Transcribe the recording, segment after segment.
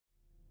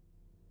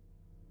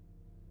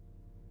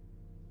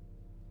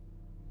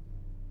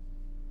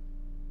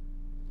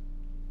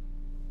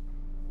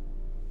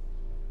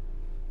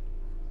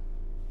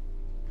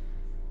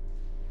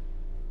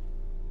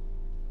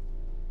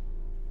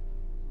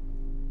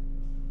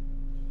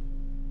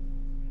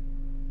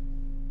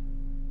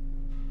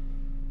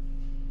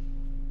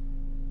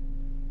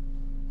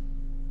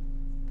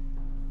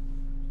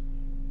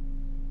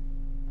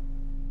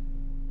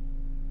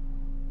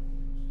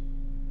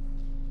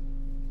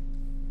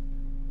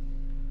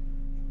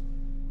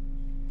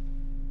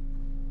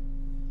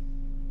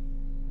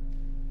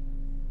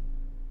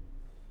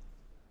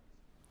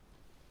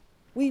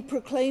we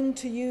proclaim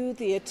to you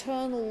the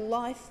eternal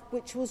life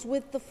which was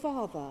with the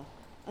Father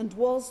and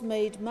was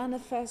made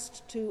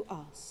manifest to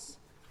us.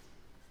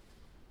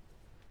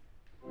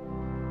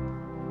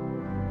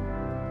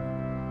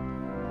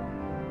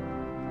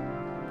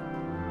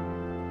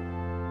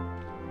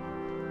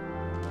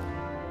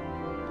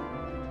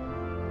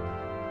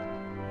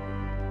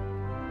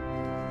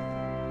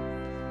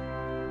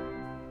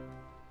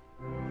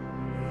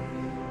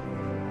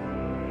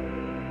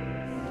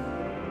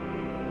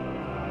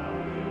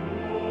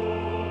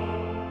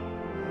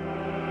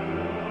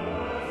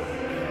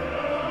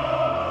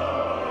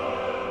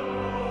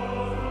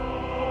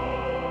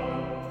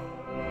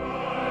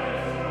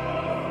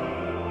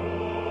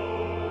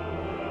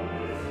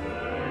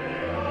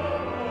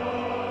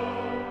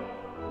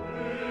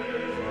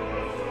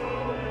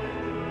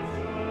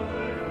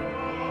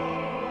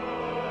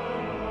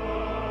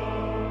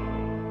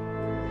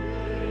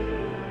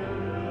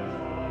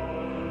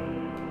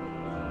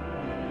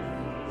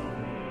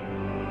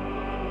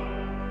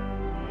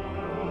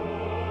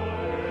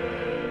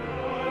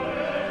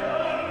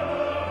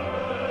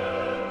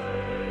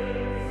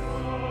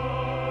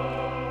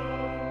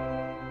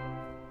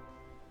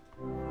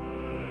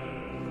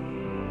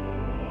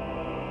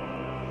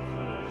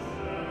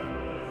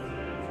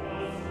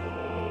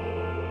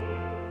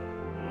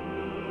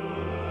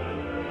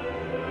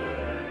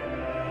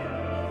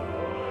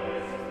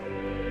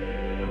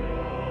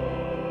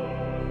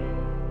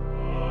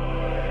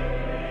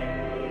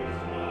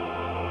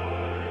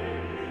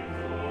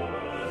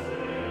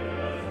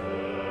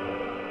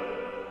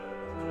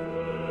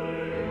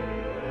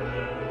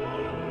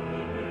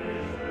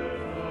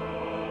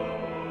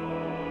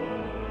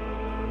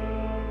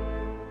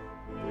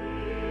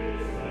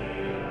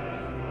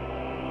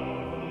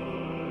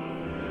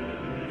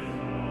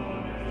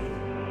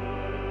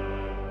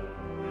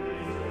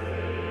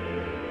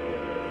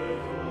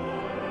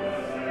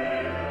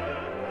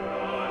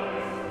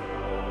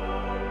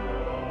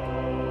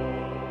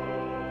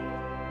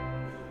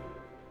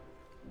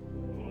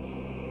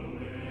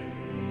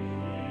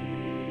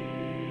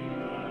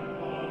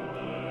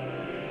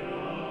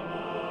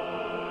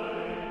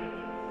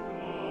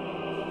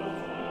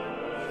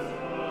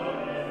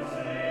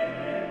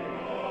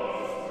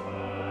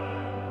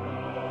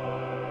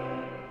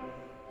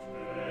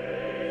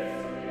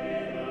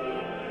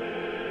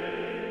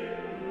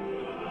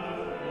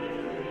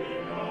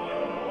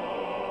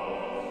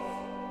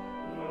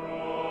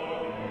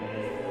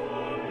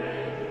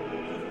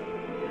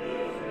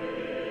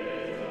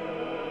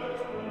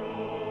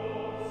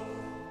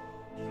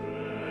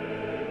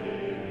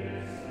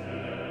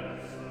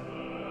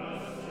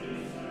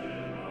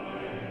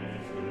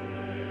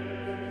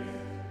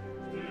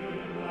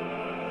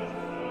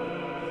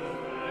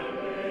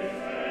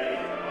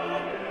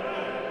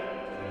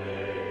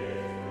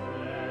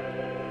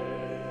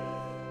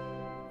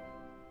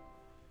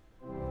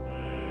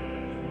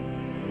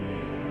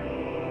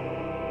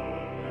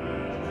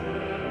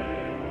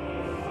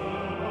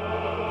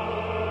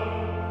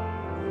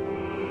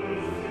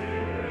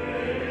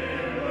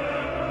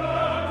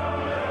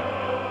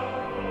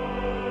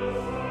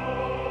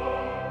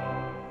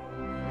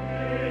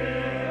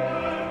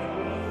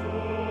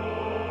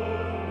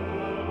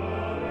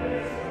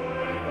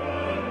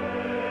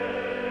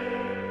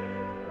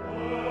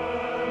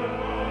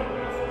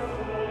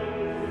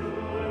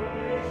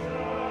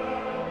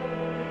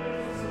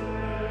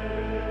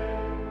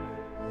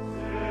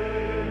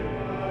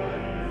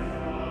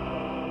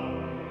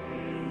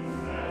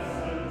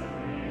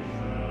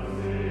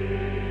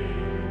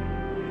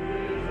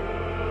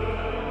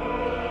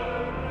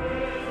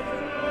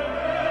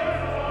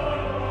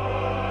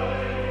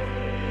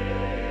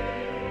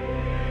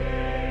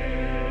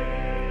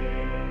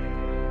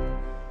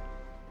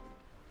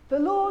 The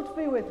Lord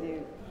be with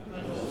you.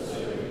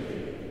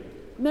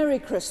 Merry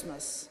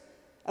Christmas.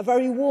 A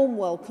very warm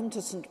welcome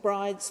to St.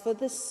 Bride's for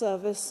this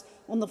service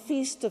on the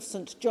feast of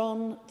St.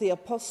 John, the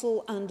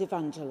Apostle and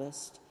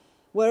Evangelist.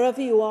 Wherever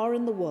you are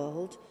in the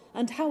world,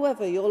 and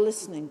however you're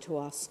listening to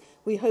us,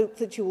 we hope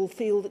that you will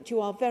feel that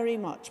you are very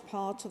much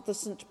part of the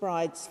St.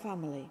 Bride's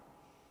family.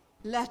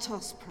 Let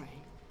us pray.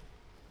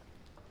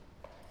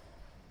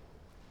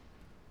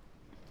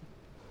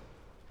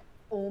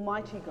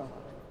 Almighty God,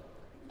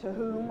 to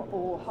whom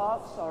all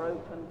hearts are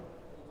open,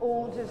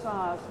 all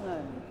desires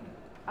known,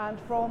 and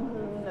from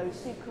whom no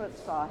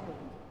secrets are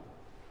hidden,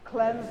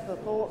 cleanse the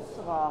thoughts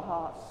of our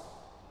hearts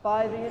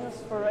by the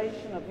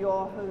inspiration of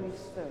your Holy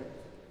Spirit,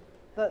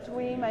 that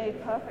we may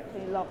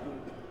perfectly love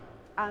you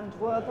and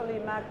worthily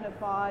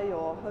magnify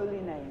your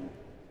holy name,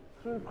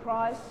 through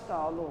Christ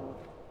our Lord.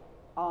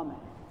 Amen.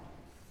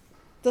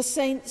 The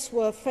saints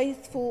were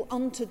faithful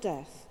unto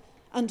death,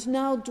 and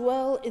now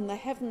dwell in the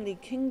heavenly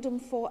kingdom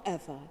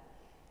forever.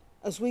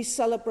 As we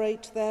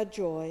celebrate their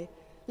joy,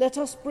 let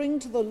us bring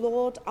to the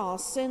Lord our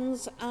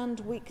sins and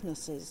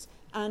weaknesses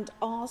and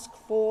ask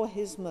for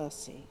his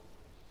mercy.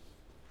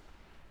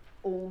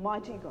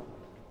 Almighty God,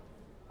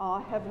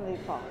 our heavenly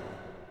Father,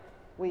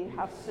 we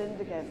have sinned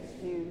against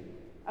you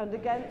and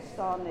against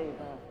our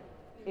neighbour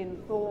in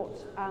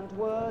thought and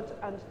word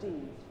and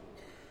deed,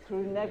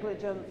 through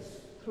negligence,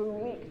 through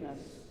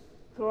weakness,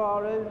 through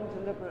our own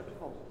deliberate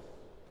fault.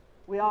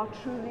 We are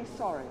truly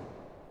sorry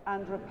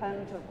and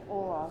repent of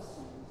all our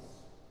sins.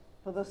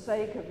 For the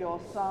sake of your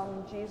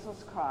Son,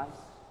 Jesus Christ,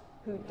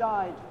 who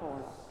died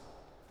for us,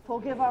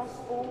 forgive us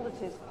all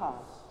that is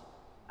past,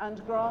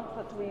 and grant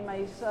that we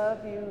may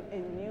serve you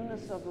in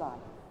newness of life,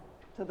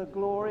 to the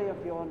glory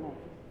of your name.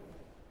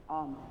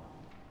 Amen.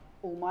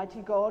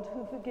 Almighty God,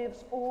 who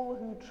forgives all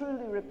who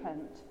truly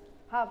repent,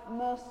 have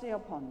mercy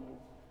upon you,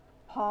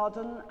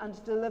 pardon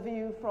and deliver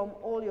you from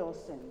all your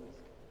sins,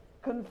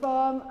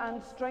 confirm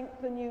and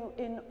strengthen you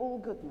in all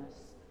goodness,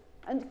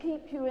 and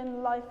keep you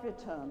in life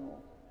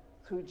eternal,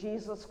 through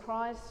Jesus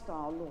Christ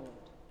our Lord.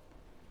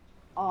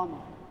 Amen.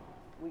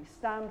 We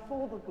stand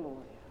for the Gloria.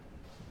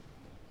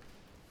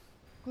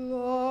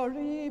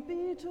 Glory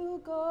be to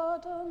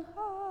God on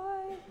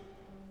high.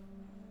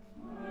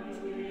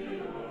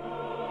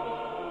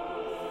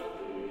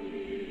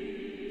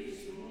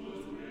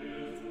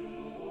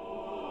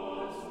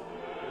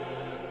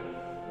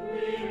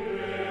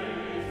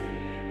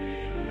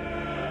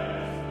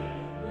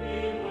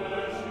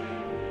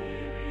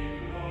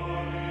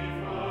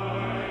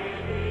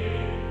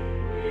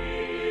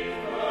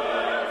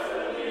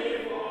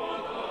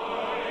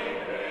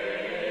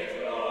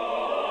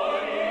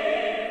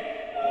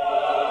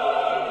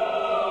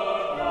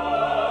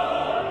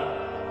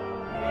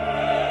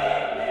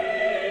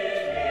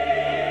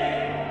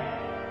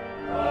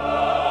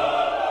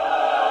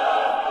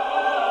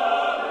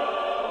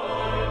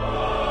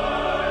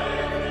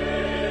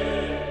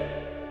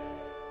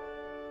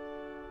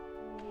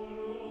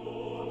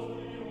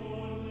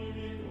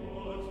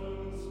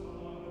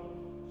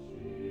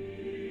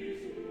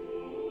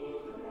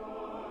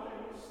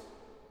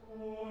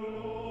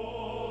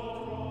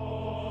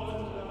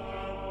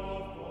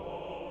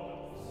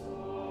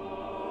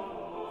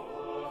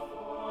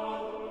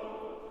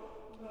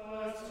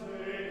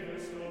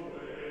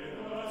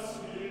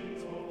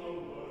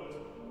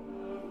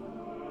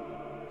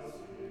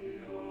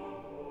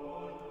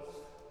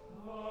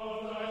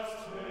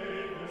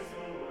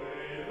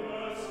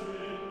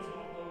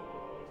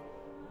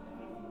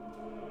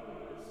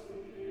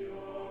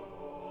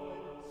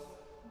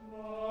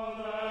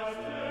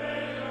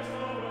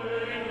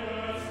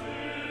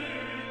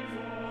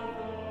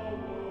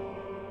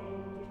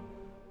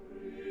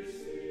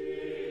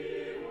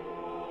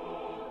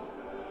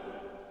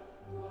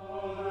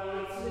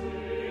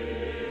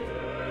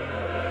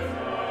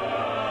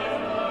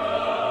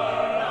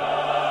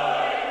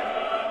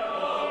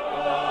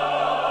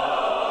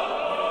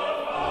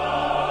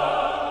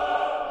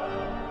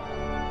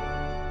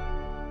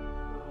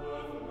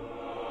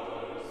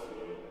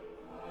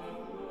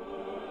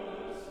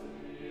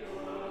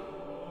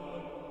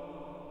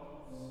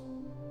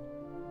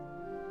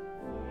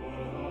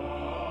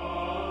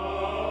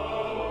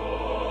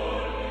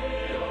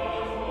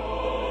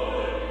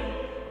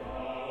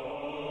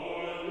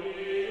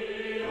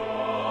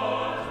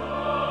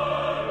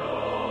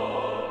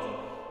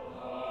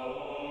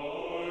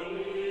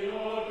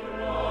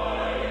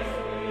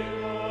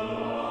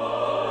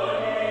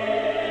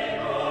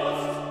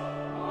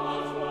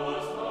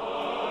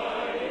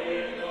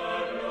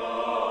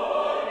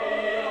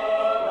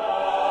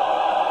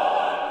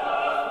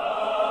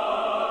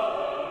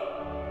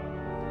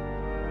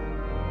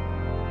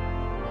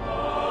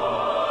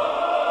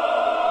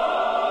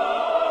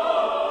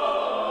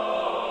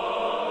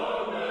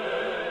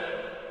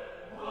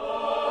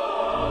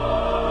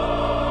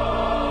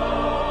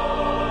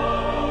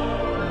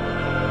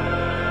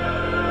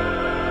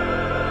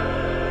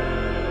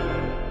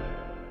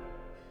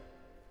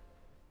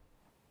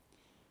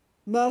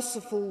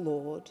 Merciful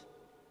Lord,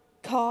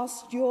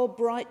 cast your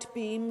bright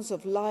beams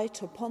of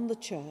light upon the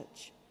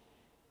Church,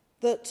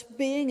 that,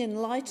 being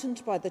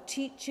enlightened by the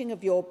teaching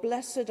of your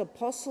blessed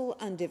apostle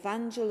and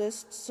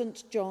evangelist,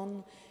 St.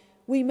 John,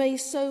 we may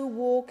so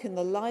walk in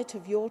the light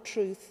of your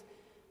truth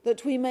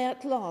that we may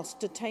at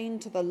last attain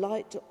to the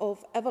light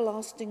of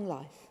everlasting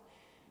life.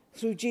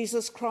 Through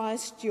Jesus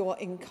Christ, your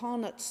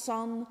incarnate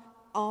Son,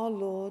 our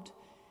Lord,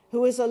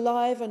 who is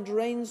alive and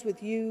reigns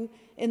with you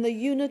in the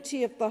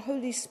unity of the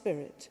Holy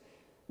Spirit,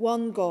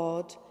 one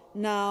God,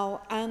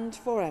 now and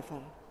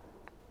forever.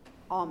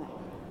 Amen.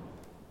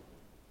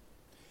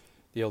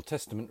 The Old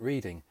Testament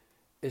reading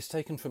is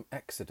taken from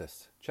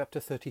Exodus chapter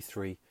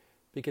 33,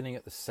 beginning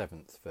at the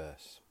 7th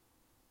verse.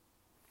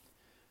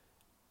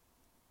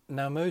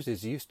 Now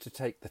Moses used to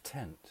take the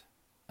tent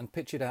and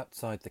pitch it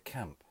outside the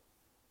camp,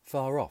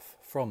 far off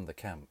from the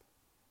camp.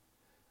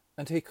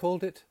 And he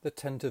called it the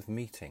tent of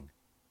meeting.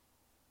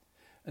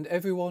 And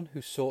everyone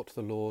who sought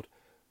the Lord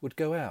would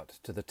go out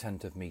to the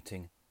tent of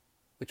meeting,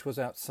 which was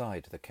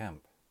outside the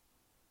camp.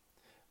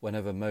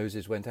 Whenever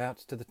Moses went out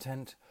to the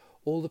tent,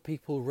 all the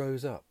people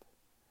rose up,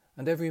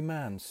 and every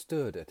man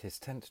stood at his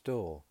tent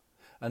door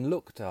and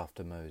looked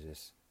after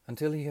Moses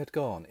until he had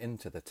gone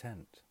into the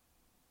tent.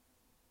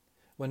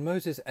 When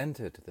Moses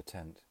entered the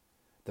tent,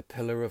 the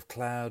pillar of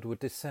cloud would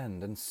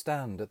descend and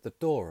stand at the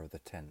door of the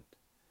tent,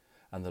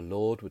 and the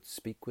Lord would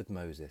speak with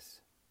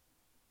Moses.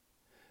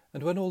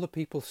 And when all the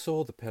people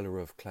saw the pillar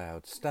of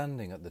cloud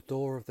standing at the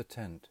door of the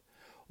tent,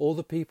 all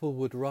the people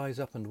would rise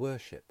up and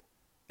worship,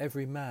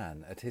 every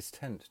man at his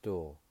tent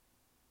door.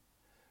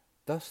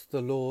 Thus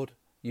the Lord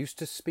used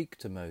to speak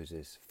to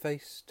Moses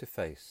face to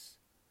face,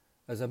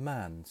 as a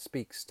man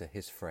speaks to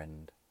his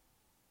friend.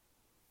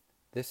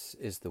 This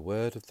is the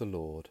word of the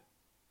Lord.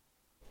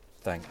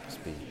 Thanks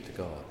be to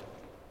God.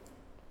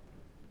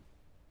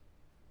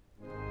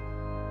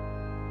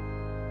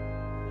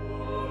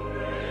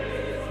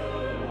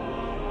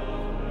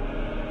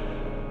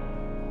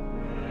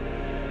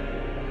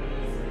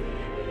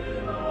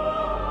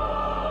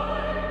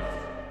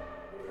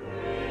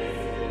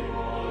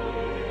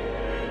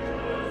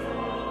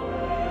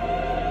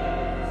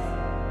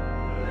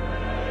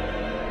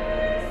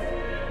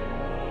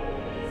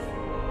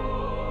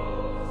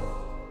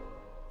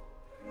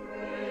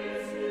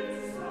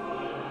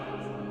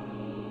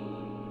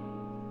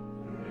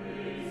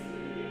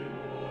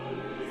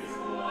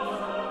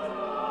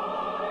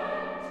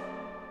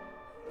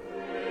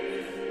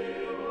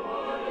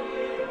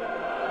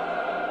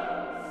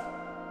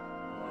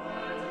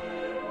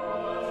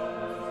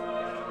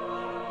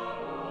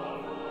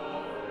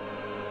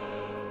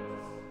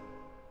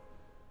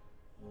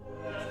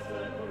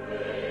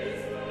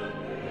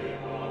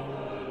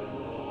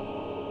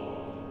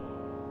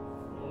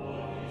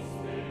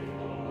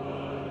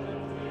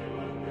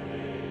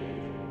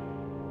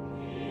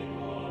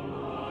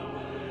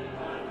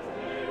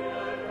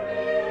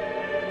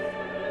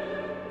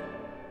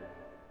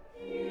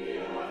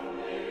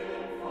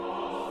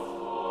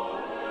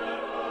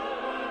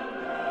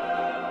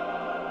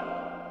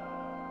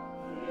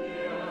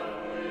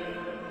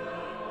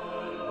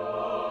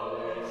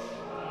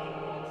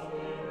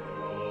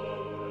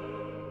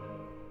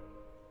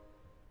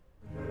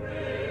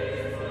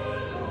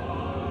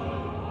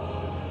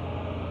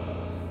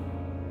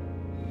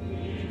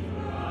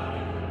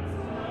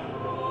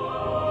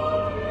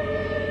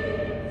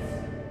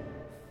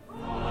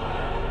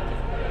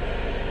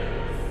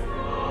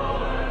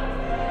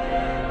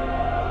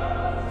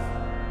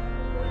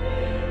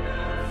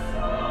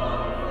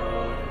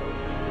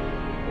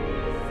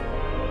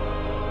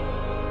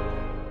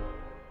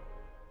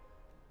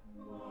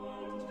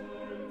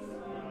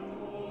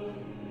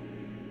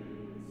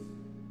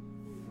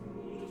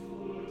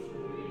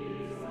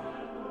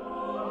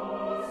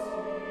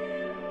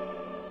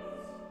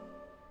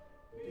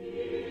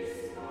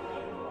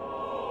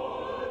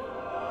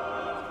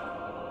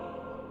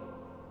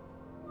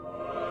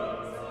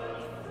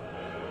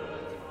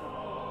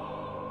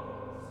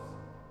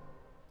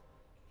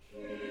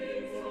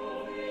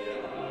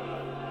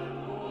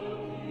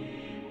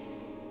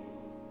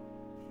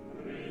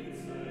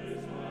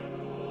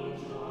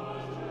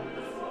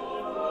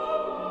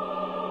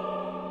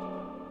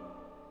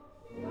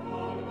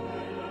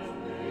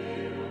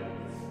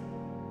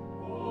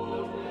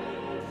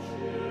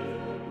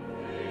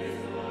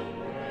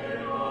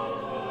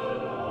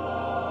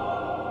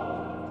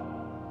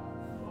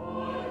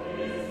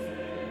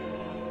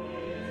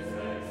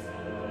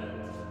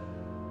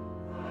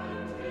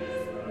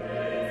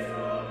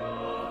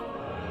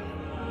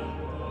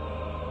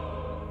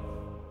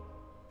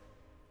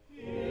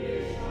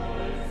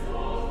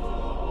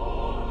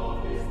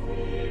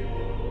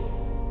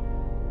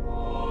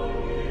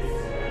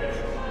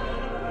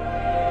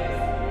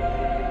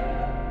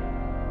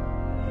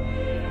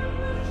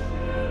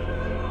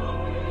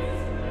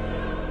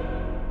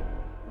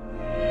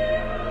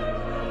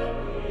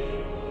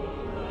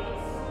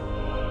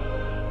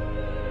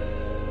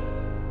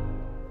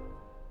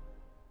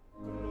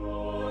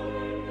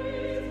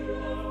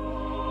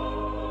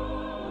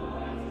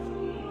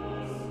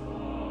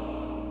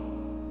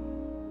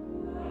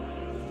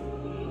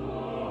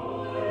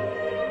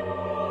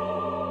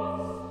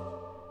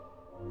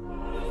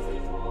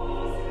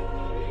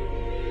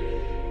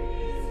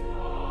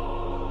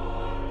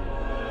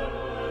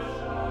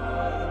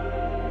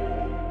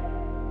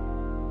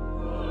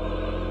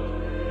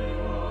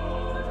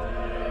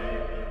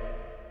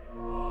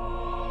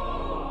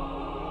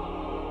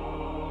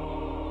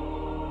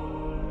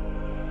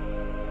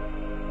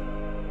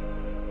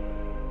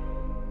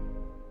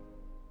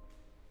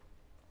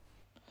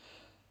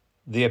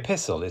 The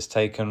epistle is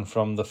taken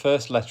from the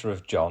first letter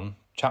of John,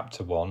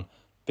 chapter 1,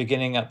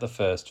 beginning at the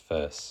first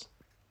verse.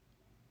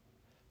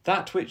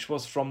 That which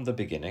was from the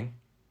beginning,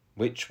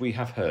 which we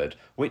have heard,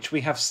 which we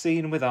have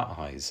seen with our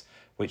eyes,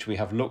 which we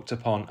have looked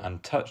upon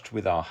and touched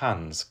with our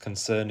hands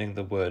concerning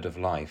the word of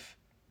life.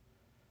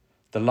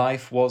 The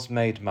life was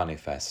made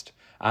manifest,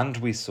 and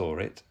we saw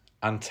it,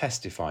 and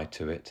testified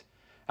to it,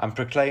 and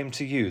proclaimed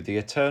to you the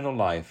eternal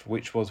life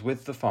which was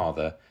with the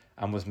Father,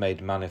 and was made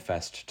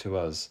manifest to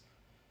us.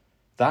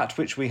 That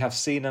which we have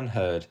seen and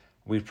heard,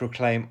 we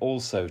proclaim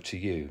also to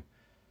you,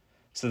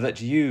 so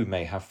that you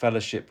may have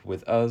fellowship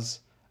with us,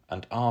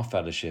 and our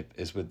fellowship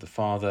is with the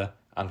Father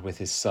and with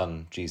his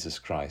Son, Jesus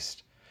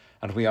Christ.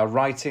 And we are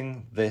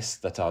writing this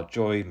that our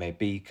joy may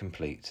be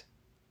complete.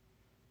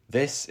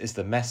 This is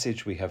the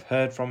message we have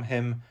heard from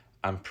him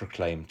and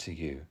proclaim to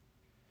you,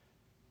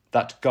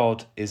 that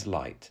God is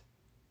light,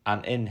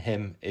 and in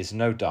him is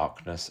no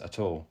darkness at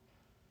all.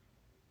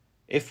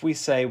 If we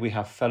say we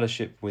have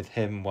fellowship with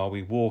him while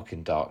we walk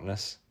in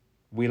darkness,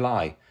 we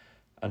lie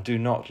and do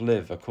not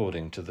live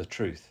according to the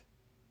truth.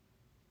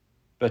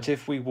 But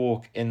if we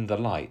walk in the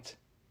light,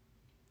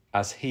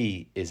 as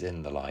he is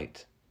in the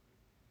light,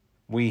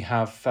 we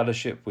have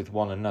fellowship with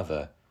one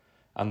another,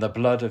 and the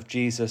blood of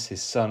Jesus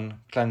his Son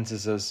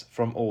cleanses us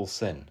from all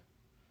sin.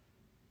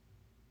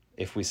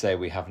 If we say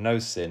we have no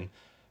sin,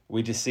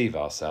 we deceive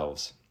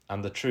ourselves,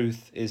 and the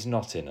truth is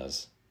not in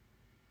us.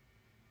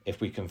 If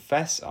we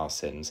confess our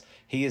sins,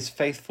 he is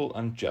faithful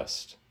and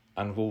just,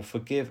 and will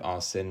forgive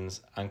our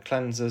sins and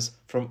cleanse us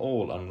from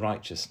all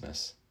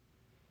unrighteousness.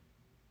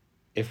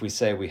 If we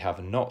say we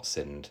have not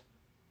sinned,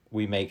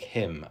 we make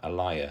him a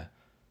liar,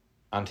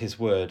 and his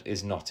word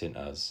is not in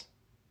us.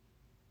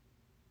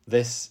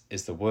 This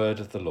is the word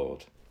of the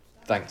Lord.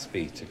 Thanks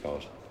be to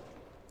God.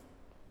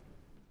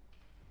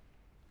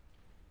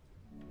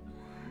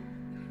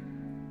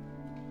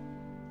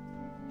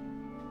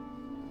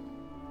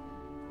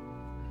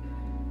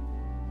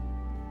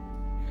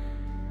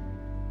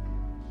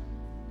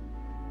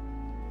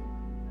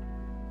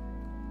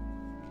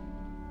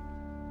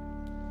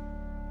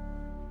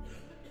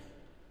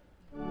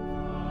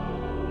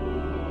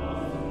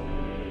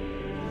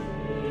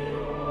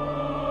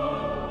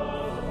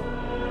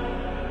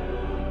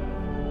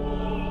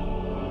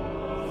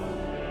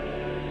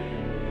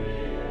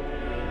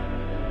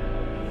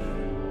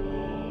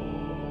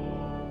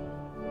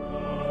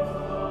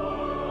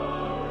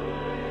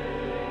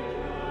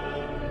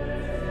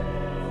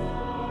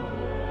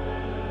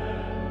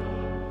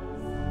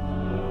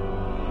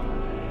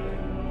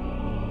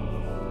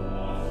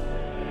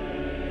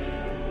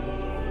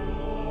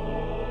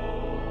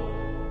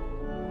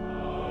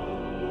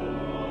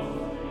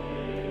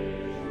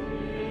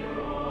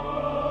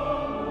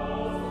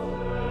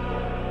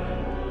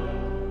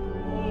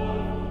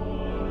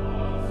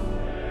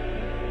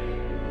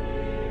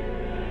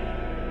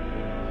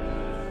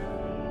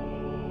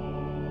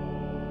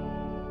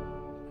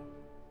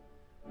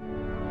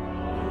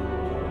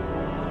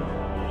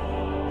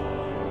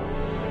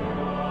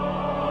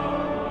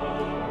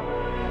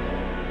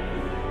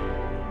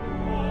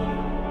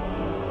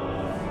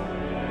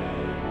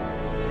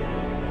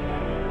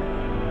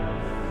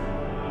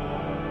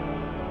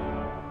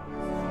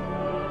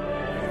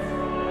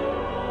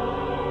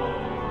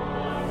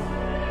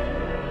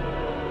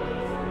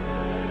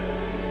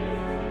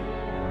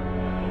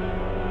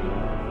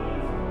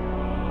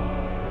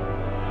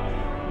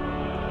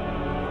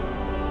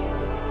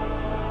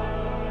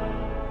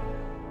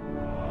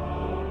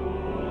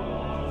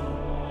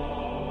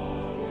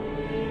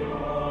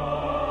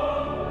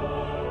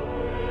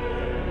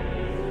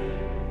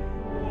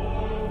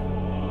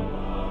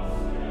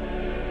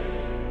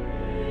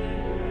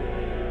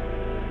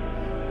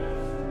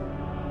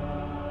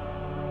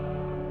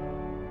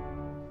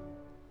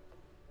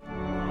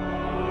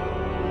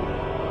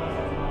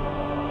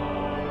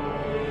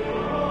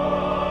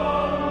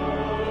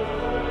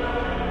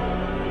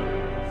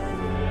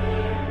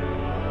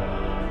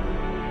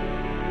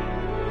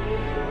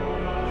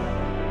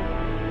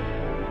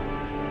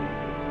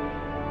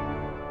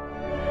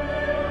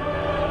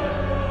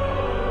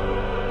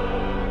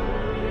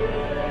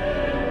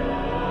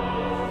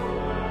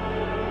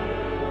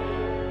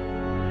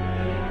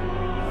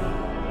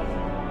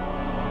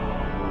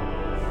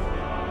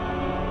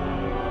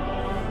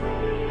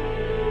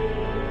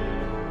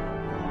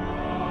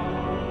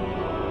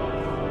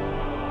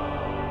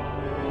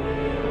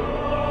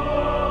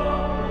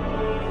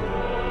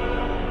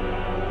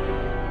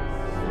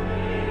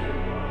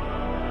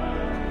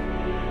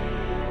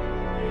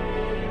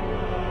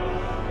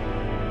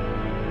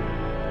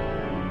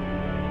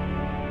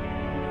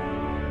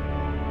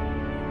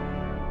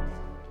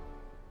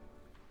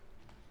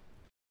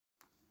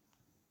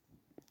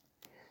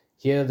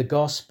 Hear the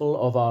gospel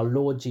of our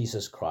Lord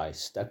Jesus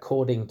Christ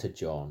according to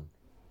John.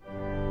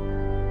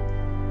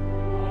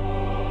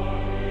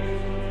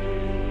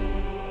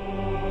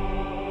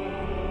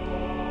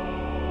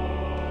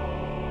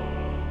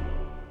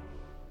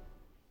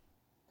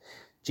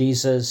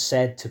 Jesus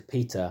said to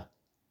Peter,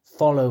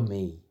 "Follow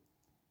me."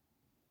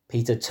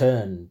 Peter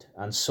turned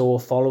and saw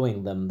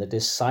following them the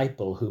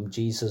disciple whom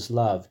Jesus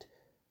loved,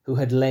 who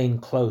had lain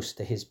close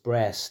to his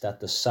breast at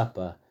the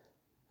supper,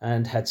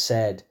 and had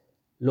said,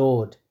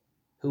 "Lord,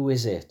 who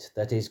is it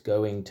that is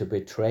going to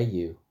betray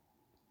you?"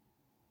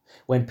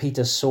 When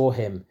Peter saw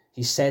him,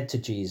 he said to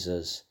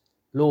Jesus,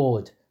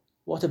 "Lord,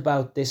 what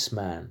about this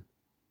man?"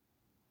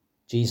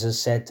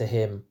 Jesus said to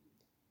him,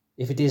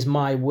 "If it is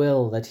my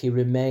will that he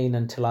remain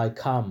until I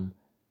come,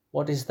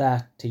 what is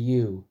that to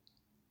you?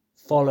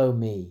 Follow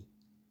me."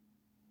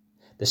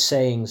 The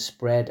saying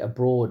spread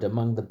abroad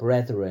among the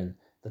brethren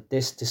that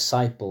this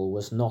disciple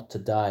was not to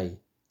die.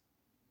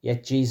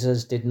 Yet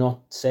Jesus did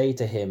not say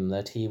to him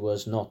that he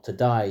was not to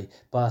die,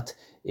 but,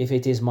 "If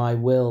it is my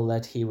will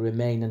that he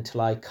remain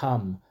until I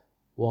come,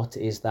 what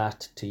is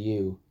that to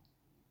you?"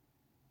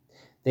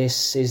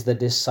 This is the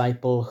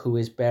disciple who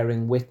is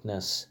bearing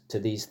witness to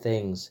these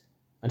things,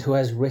 and who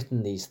has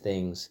written these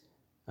things,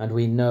 and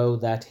we know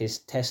that his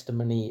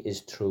testimony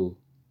is true.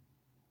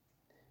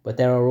 But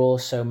there are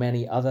also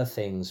many other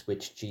things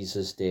which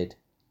Jesus did.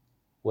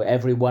 Were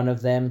every one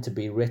of them to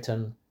be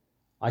written,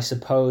 I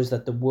suppose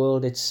that the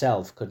world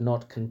itself could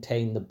not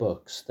contain the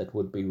books that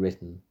would be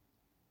written.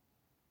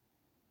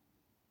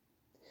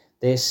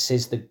 This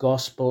is the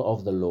gospel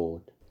of the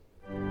Lord.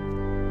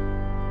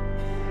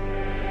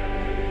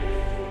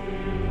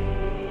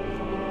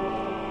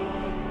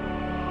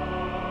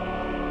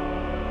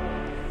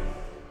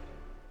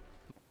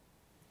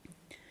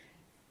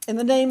 In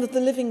the name of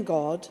the living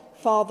God,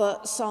 Father,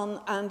 Son,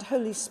 and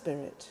Holy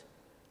Spirit.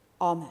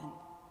 Amen.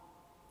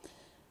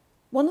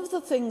 One of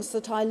the things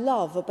that I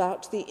love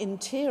about the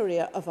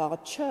interior of our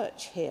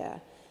church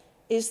here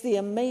is the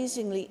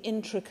amazingly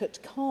intricate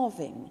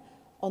carving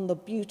on the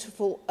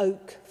beautiful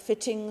oak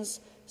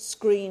fittings,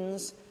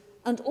 screens,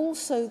 and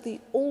also the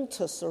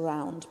altar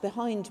surround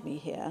behind me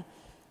here,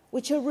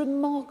 which are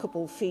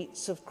remarkable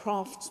feats of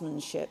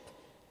craftsmanship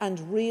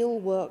and real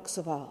works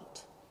of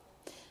art.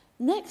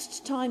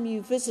 Next time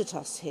you visit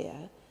us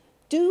here,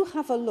 do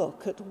have a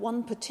look at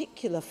one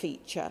particular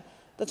feature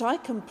that I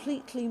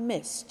completely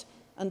missed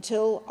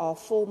until our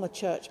former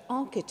church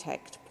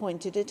architect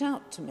pointed it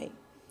out to me.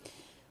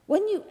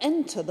 When you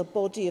enter the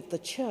body of the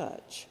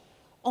church,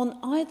 on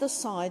either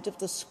side of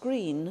the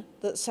screen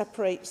that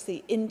separates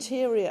the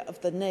interior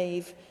of the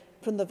nave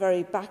from the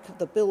very back of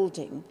the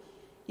building,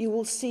 you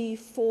will see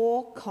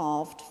 4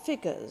 carved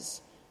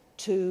figures,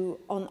 2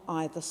 on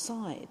either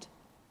side.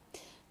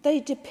 They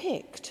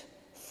depict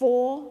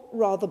 4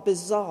 rather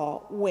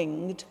bizarre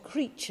winged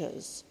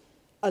creatures: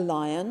 a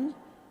lion,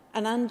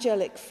 an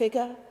angelic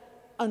figure,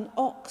 an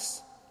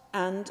ox,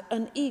 and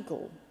an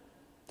eagle.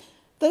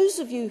 Those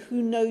of you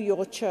who know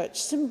your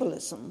church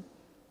symbolism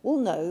will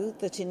know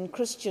that in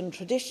Christian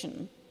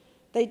tradition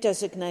they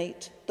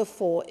designate the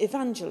 4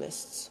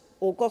 evangelists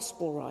or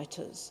gospel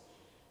writers: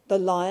 the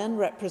lion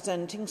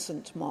representing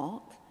St.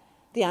 Mark,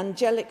 the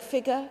angelic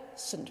figure,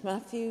 St.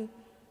 Matthew,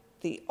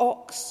 the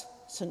ox,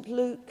 St.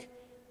 Luke,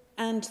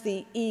 and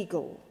the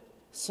eagle,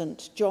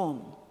 St.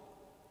 John.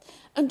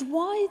 And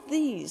why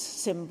these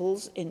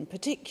symbols in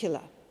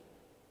particular?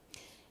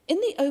 In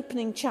the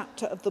opening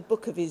chapter of the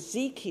book of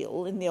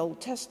Ezekiel in the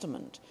Old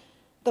Testament,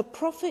 the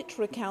prophet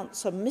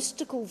recounts a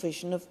mystical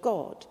vision of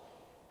God,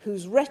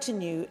 whose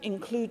retinue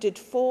included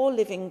 4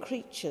 living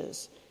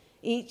creatures,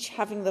 each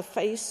having the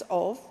face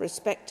of,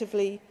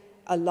 respectively,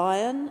 a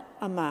lion,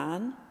 a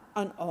man,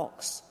 an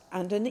ox,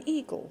 and an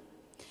eagle.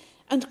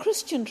 And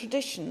Christian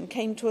tradition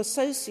came to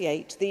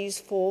associate these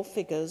 4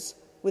 figures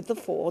with the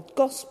 4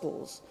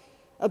 Gospels,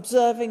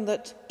 observing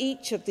that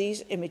each of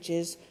these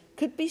images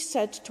could be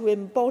said to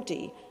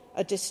embody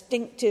a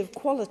distinctive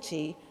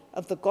quality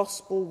of the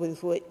Gospel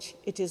with which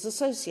it is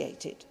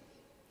associated.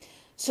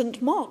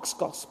 St. Mark's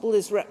Gospel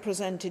is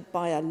represented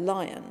by a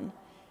lion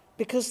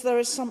because there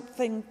is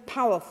something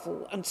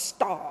powerful and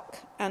stark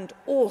and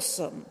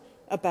awesome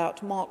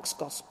about Mark's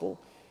Gospel,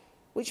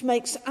 which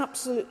makes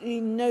absolutely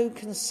no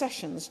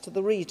concessions to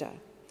the reader.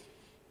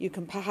 You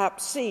can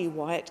perhaps see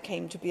why it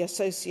came to be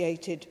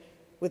associated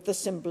with the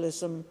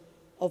symbolism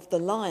of the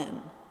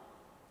lion.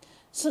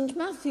 St.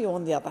 Matthew,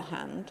 on the other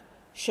hand,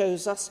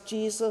 shows us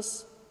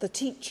Jesus, the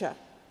teacher.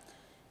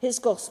 His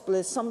gospel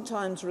is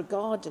sometimes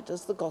regarded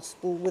as the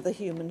gospel with a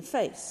human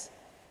face,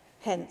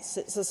 hence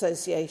its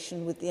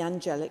association with the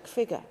angelic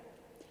figure.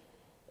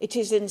 It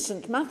is in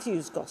St.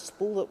 Matthew's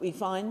gospel that we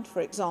find,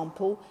 for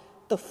example,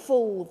 the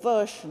full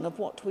version of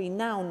what we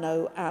now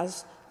know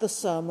as the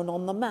Sermon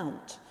on the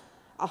Mount,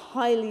 a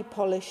highly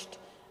polished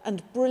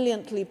and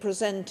brilliantly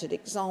presented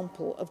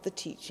example of the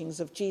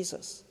teachings of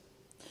Jesus.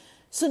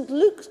 St.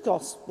 Luke's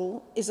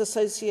Gospel is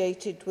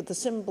associated with the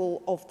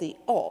symbol of the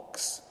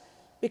ox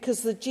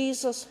because the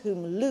Jesus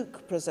whom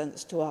Luke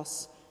presents to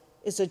us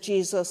is a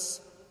Jesus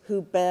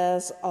who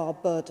bears our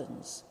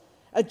burdens,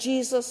 a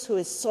Jesus who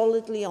is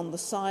solidly on the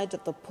side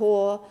of the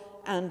poor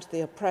and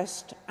the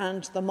oppressed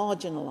and the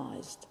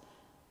marginalized,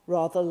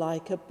 rather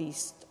like a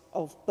beast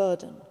of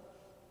burden.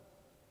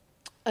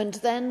 And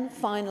then,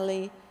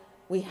 finally,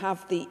 we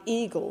have the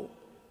eagle,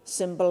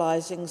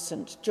 symbolizing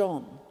St.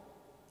 John.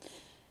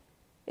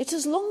 It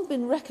has long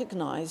been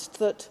recognized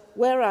that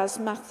whereas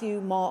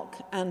Matthew, Mark,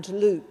 and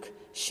Luke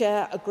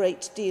share a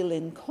great deal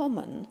in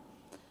common,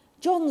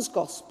 John's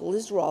Gospel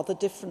is rather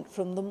different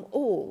from them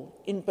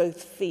all in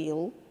both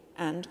feel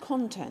and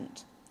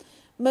content.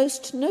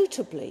 Most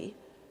notably,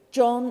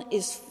 John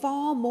is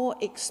far more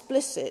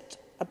explicit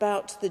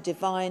about the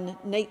divine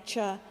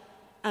nature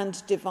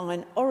and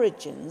divine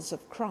origins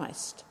of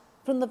Christ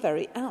from the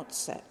very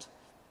outset.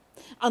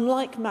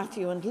 Unlike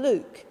Matthew and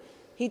Luke,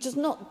 he does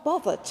not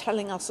bother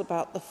telling us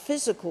about the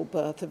physical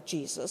birth of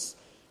Jesus.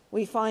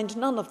 We find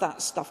none of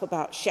that stuff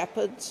about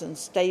shepherds and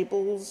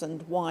stables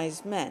and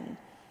wise men,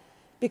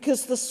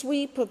 because the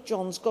sweep of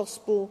John's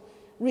Gospel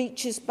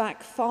reaches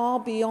back far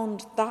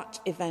beyond that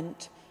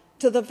event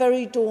to the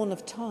very dawn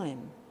of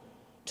time,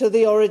 to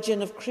the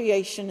origin of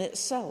creation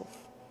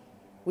itself.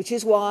 which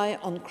is why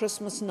on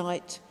Christmas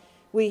night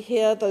we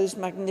hear those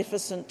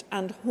magnificent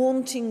and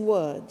haunting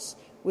words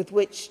with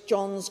which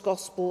John's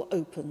Gospel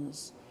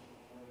opens.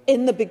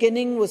 In the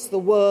beginning was the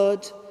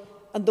Word,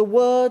 and the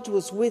Word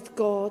was with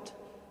God,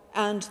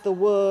 and the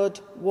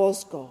Word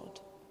was God.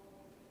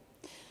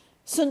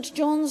 St.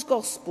 John's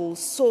Gospel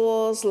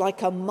soars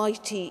like a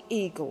mighty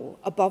eagle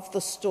above the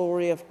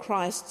story of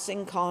Christ's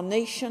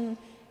incarnation,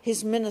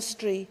 his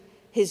ministry,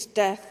 his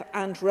death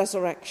and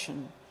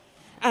resurrection.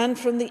 And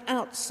from the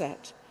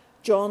outset,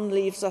 John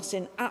leaves us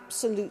in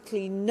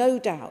absolutely no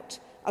doubt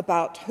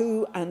about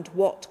who and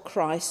what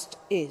Christ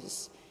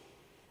is.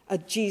 A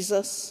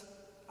Jesus,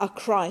 a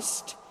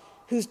Christ,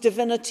 whose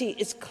divinity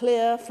is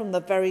clear from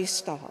the very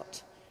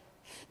start.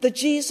 The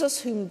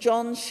Jesus whom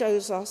John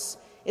shows us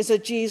is a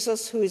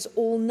Jesus who is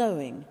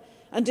all-knowing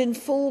and in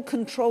full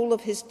control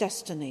of his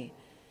destiny.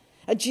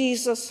 A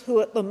Jesus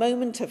who at the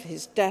moment of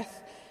his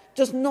death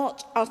does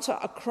not utter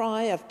a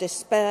cry of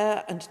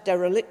despair and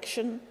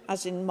dereliction,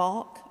 as in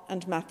Mark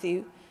and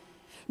Matthew,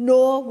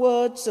 nor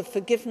words of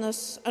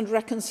forgiveness and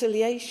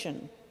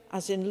reconciliation,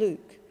 as in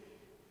Luke,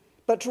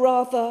 but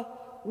rather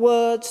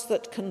words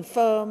that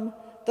confirm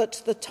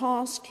that the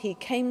task he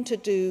came to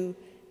do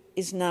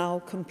is now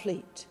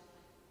complete.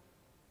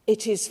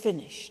 It is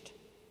finished.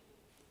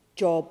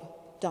 Job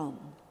done.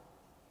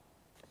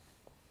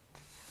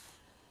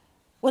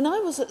 When I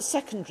was at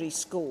secondary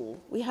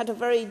school, we had a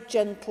very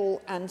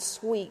gentle and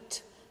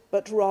sweet,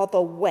 but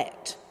rather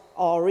wet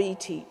RE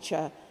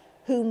teacher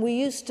whom we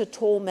used to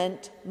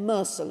torment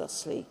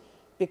mercilessly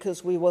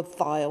because we were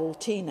vile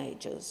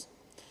teenagers.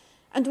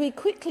 And we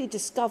quickly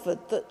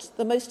discovered that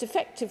the most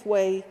effective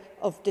way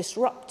of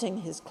disrupting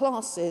his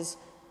classes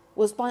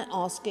was by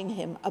asking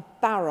him a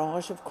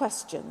barrage of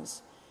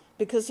questions,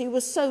 because he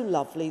was so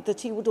lovely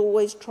that he would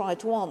always try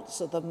to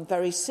answer them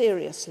very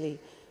seriously,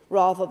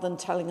 rather than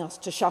telling us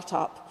to shut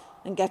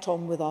up and get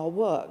on with our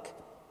work.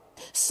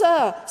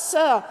 Sir,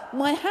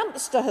 my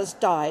hamster has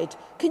died.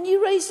 Can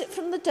you raise it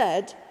from the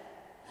dead?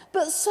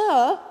 But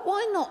sir,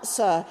 why not,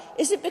 sir?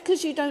 Is it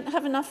because you don't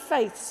have enough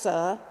faith,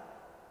 sir?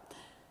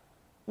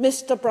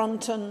 Mr.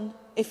 Brunton,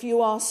 if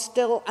you are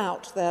still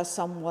out there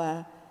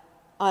somewhere,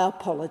 I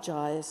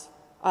apologise.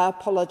 I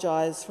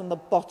apologise from the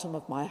bottom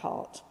of my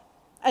heart.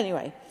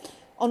 Anyway,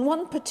 on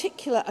one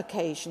particular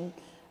occasion,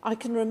 I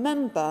can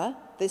remember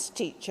this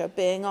teacher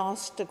being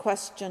asked a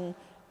question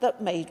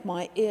that made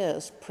my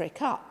ears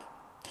prick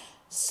up.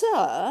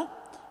 Sir,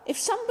 if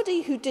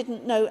somebody who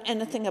didn't know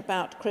anything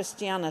about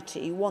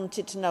Christianity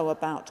wanted to know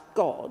about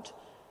God,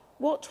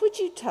 what would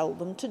you tell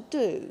them to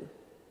do?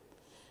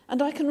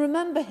 And I can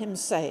remember him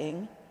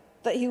saying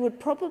that he would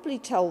probably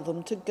tell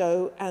them to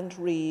go and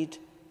read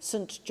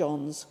St.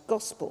 John's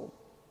Gospel.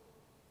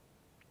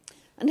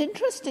 And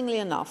interestingly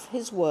enough,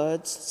 his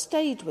words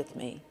stayed with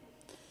me.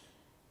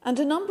 And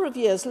a number of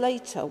years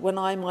later, when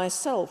I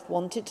myself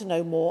wanted to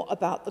know more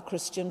about the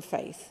Christian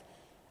faith,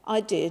 I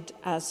did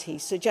as he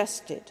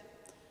suggested.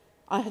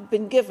 I had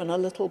been given a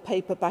little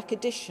paperback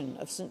edition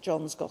of St.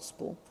 John's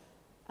Gospel,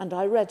 and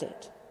I read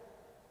it.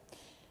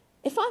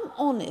 If I'm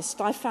honest,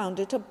 I found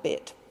it a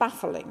bit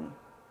baffling.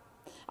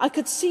 I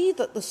could see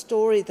that the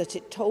story that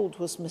it told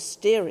was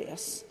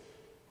mysterious.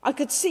 I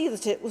could see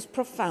that it was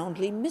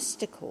profoundly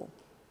mystical,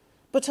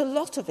 but a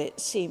lot of it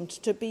seemed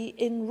to be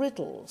in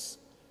riddles.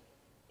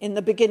 In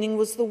the beginning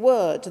was the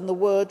Word, and the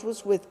Word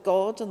was with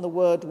God, and the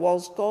Word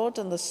was God,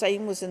 and the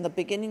same was in the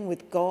beginning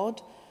with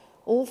God.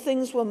 All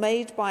things were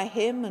made by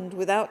him, and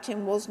without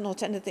him was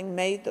not anything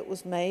made that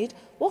was made.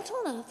 What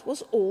on earth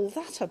was all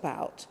that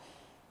about?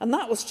 And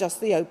that was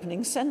just the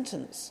opening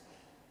sentence.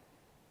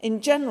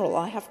 In general,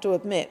 I have to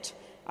admit,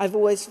 I've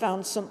always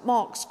found St.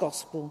 Mark's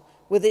Gospel,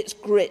 with its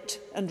grit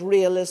and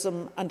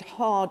realism and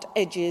hard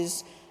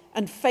edges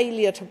and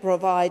failure to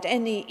provide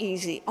any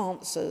easy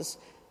answers,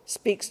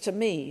 speaks to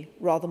me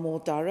rather more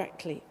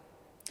directly.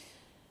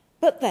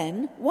 But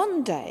then,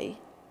 one day,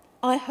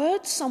 I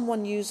heard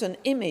someone use an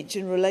image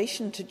in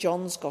relation to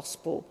John's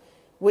Gospel,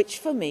 which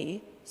for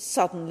me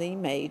suddenly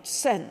made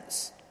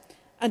sense.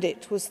 And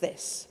it was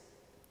this.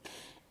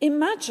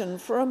 Imagine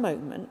for a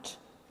moment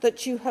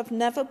that you have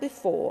never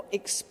before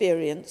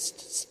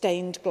experienced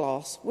stained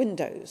glass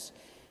windows,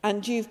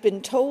 and you've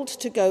been told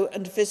to go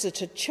and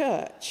visit a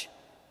church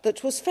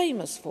that was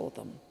famous for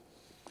them.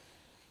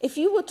 If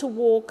you were to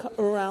walk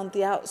around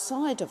the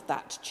outside of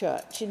that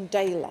church in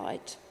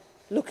daylight,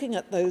 looking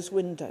at those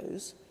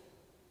windows,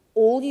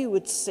 all you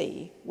would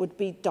see would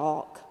be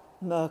dark,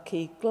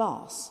 murky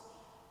glass.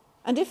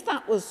 And if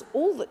that was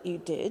all that you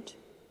did,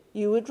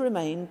 you would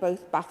remain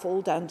both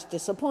baffled and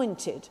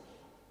disappointed,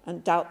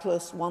 and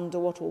doubtless wonder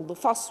what all the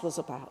fuss was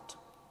about.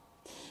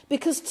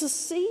 Because to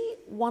see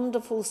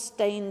wonderful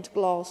stained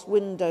glass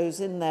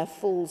windows in their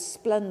full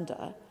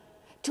splendour,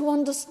 to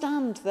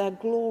understand their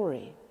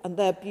glory and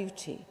their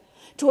beauty,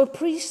 to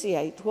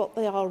appreciate what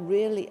they are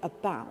really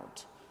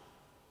about,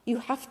 you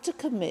have to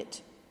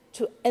commit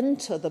to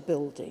enter the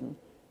building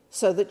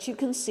so that you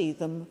can see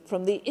them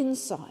from the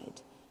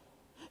inside.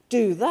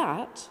 Do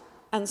that,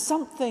 and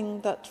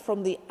something that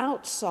from the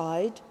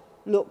outside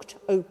looked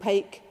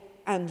opaque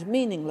and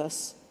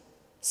meaningless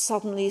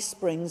suddenly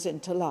springs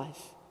into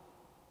life.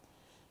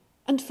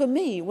 And for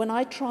me, when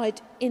I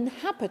tried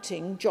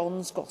inhabiting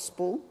John's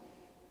Gospel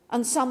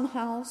and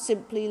somehow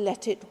simply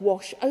let it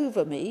wash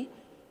over me,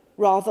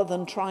 rather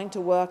than trying to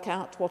work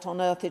out what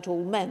on earth it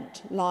all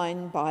meant,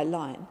 line by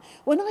line,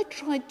 when I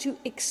tried to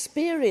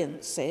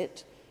experience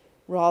it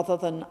rather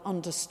than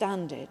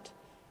understand it,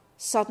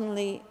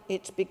 suddenly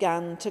it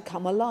began to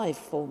come alive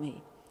for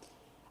me.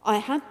 I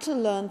had to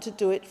learn to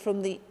do it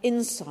from the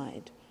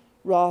inside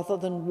rather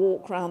than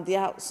walk round the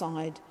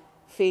outside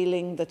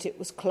feeling that it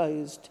was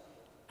closed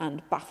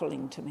and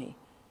baffling to me.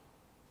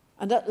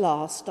 And at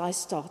last I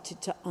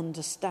started to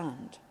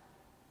understand.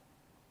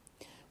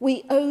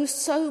 We owe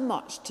so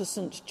much to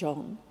St.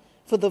 John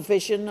for the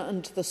vision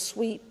and the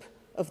sweep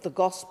of the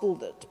gospel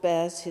that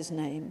bears his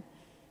name.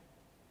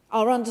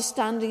 Our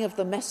understanding of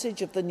the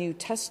message of the New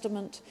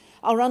Testament,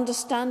 our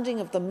understanding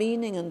of the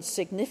meaning and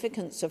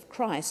significance of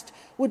Christ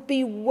would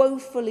be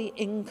woefully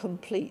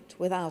incomplete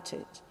without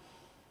it.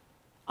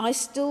 I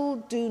still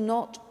do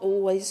not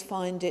always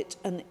find it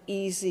an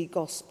easy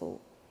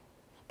gospel,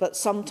 but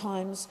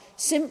sometimes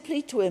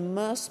simply to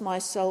immerse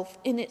myself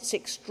in its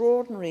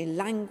extraordinary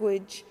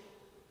language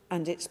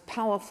and its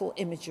powerful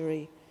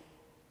imagery,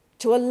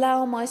 to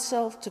allow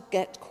myself to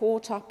get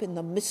caught up in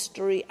the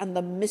mystery and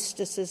the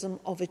mysticism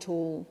of it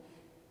all,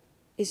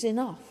 is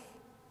enough,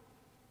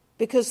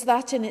 because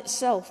that in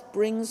itself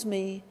brings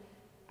me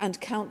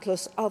and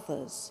countless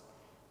others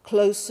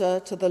closer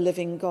to the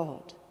living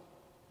God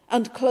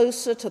and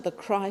closer to the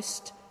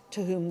Christ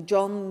to whom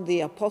John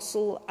the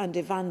Apostle and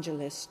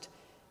Evangelist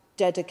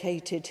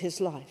dedicated his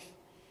life.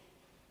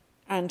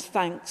 And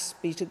thanks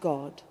be to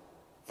God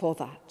for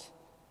that.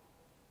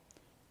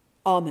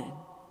 Amen.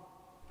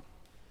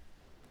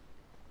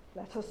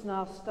 Let us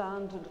now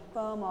stand and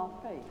affirm our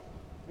faith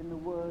in the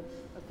words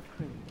of the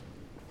Creed.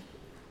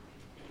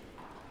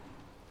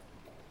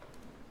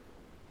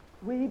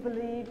 We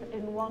believe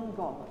in one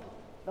God,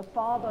 the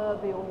Father,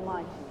 the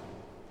Almighty,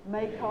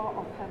 maker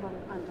of heaven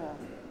and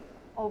earth,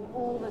 of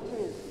all that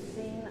is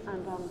seen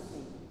and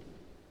unseen.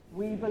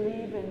 We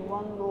believe in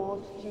one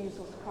Lord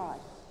Jesus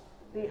Christ,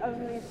 the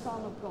only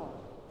Son of God,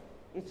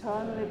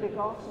 eternally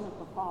begotten of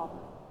the Father,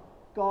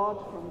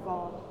 God from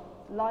God,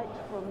 light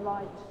from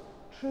light,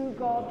 true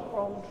God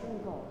from true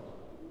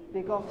God,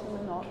 begotten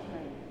and not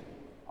made,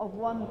 of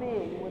one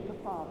being with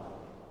the Father.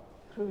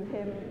 Through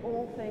him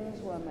all things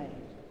were made.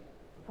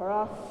 For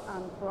us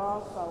and for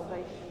our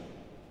salvation,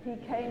 he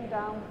came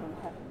down from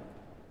heaven,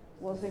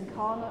 was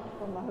incarnate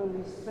from the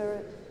Holy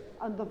Spirit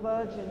and the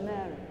Virgin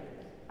Mary,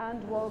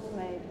 and was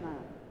made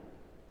man.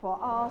 For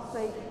our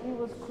sake he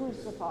was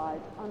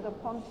crucified under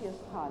Pontius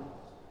Pilate.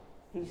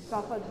 He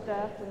suffered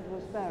death and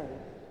was buried.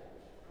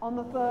 On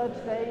the third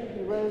day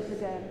he rose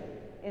again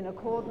in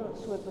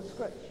accordance with the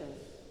Scriptures.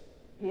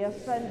 He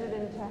ascended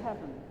into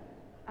heaven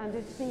and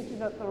is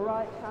seated at the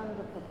right hand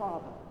of the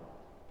Father.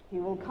 He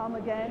will come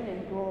again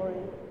in glory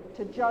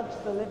to judge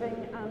the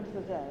living and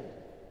the dead,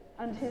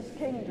 and his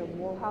kingdom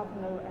will have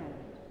no end.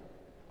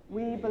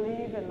 We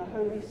believe in the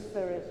Holy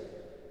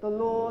Spirit, the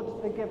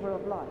Lord, the giver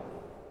of life,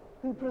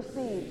 who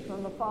proceeds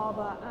from the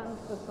Father and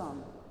the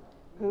Son,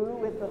 who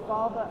with the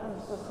Father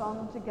and the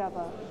Son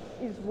together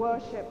is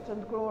worshipped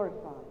and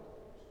glorified,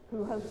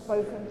 who has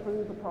spoken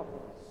through the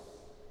prophets.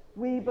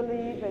 We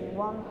believe in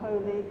one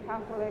holy,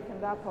 Catholic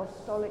and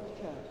Apostolic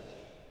Church.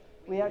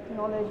 We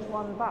acknowledge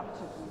one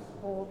baptism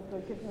for the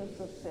forgiveness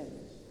of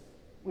sins.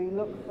 We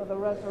look for the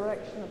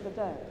resurrection of the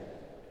dead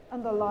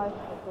and the life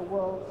of the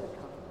world to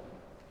come.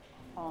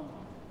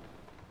 Amen.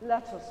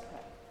 Let us pray.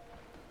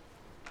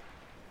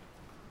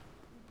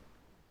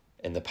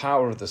 In the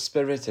power of the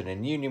Spirit and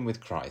in union with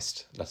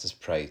Christ, let us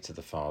pray to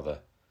the Father.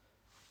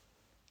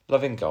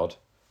 Loving God,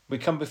 we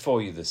come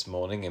before you this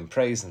morning in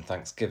praise and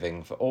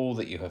thanksgiving for all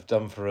that you have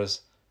done for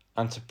us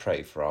and to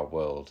pray for our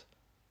world.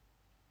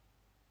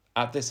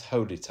 At this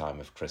holy time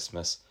of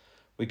Christmas,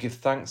 we give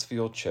thanks for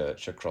your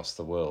church across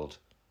the world.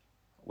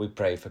 We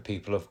pray for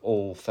people of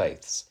all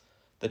faiths,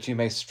 that you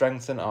may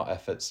strengthen our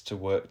efforts to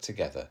work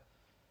together,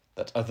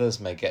 that others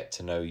may get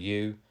to know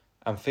you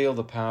and feel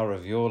the power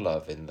of your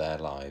love in their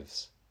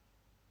lives.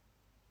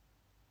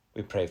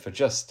 We pray for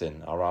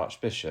Justin, our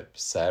Archbishop,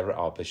 Sarah,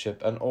 our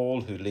Bishop, and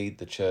all who lead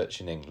the Church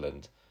in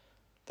England,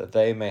 that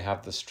they may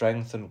have the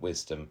strength and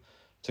wisdom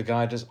to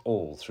guide us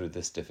all through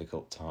this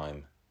difficult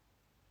time.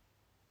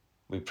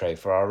 We pray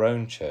for our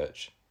own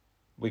church.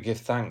 We give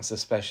thanks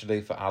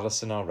especially for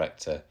Alison, our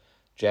Rector,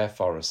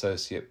 Jeff, our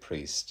Associate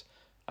Priest,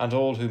 and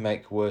all who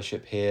make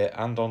worship here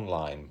and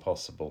online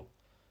possible.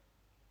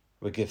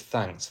 We give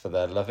thanks for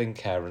their loving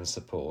care and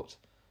support,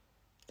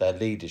 their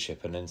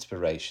leadership and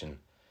inspiration,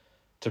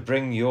 to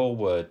bring your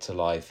word to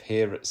life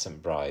here at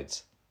St.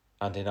 Bride's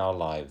and in our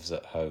lives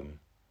at home.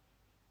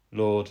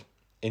 Lord,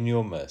 in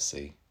your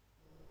mercy,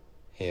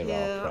 hear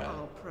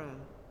our prayer.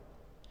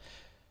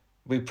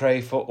 We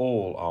pray for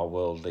all our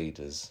world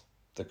leaders,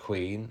 the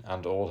Queen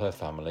and all her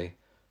family,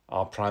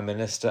 our Prime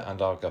Minister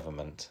and our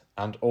government,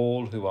 and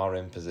all who are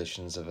in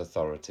positions of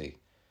authority.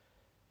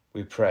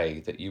 We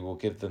pray that you will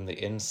give them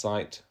the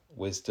insight,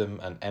 wisdom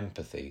and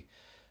empathy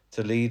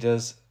to lead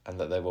us, and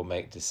that they will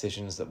make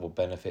decisions that will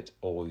benefit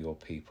all your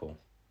people.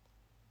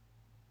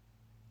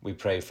 We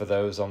pray for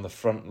those on the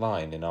front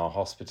line in our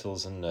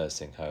hospitals and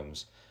nursing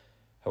homes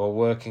who are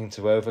working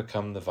to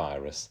overcome the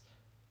virus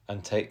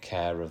and take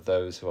care of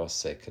those who are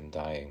sick and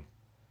dying,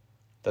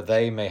 that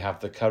they may have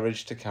the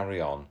courage to carry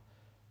on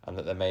and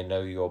that they may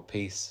know your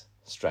peace,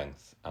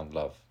 strength and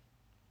love.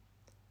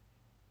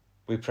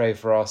 We pray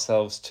for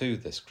ourselves too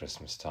this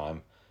Christmas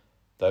time,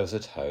 those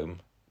at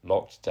home,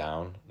 locked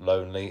down,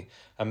 lonely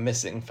and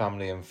missing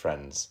family and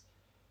friends,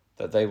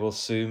 that they will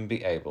soon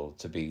be able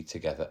to be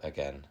together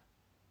again.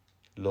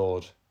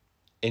 Lord,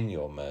 in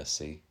your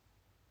mercy,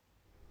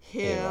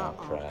 hear our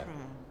prayer.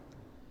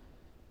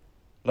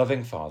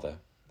 Loving Father,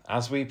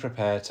 as we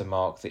prepare to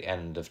mark the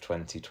end of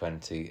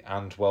 2020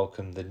 and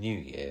welcome the new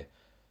year,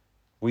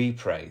 we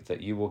pray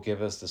that you will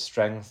give us the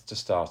strength to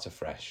start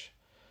afresh,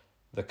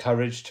 the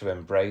courage to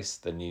embrace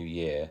the new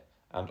year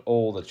and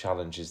all the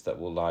challenges that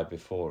will lie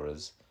before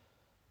us,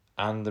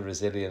 and the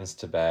resilience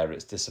to bear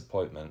its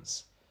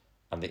disappointments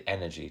and the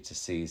energy to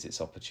seize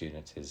its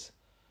opportunities.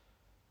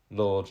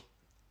 Lord,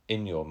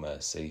 in your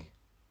mercy,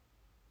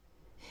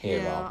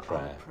 hear our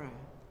prayer.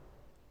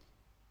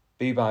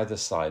 Be by the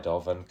side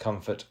of and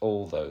comfort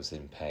all those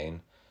in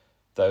pain,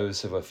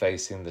 those who are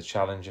facing the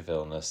challenge of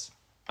illness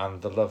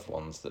and the loved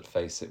ones that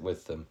face it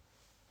with them.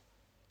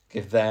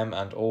 Give them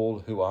and all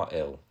who are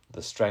ill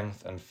the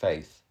strength and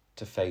faith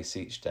to face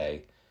each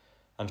day,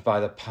 and by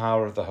the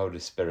power of the Holy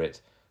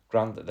Spirit,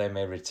 grant that they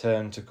may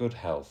return to good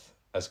health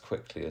as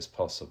quickly as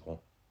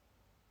possible.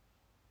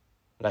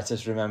 Let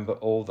us remember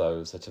all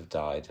those that have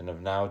died and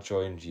have now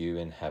joined you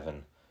in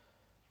heaven.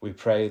 We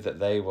pray that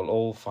they will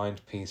all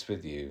find peace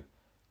with you,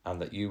 and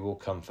that you will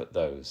comfort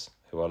those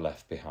who are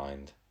left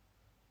behind.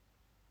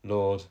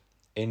 Lord,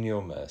 in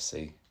your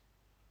mercy,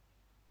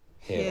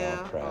 hear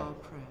our prayer.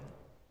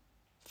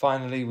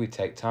 Finally, we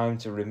take time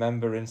to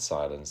remember in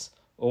silence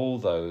all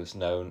those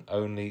known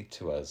only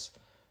to us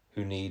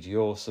who need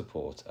your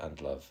support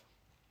and love.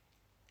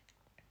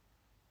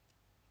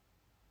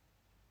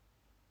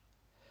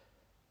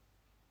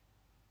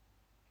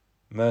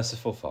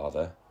 Merciful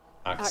Father,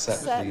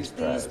 accept these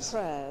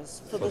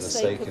prayers for the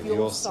sake of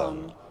your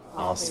Son,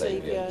 our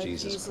Saviour,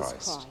 Jesus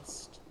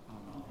Christ.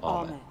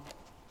 Amen.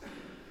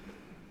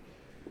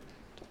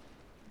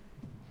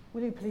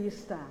 Will you please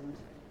stand?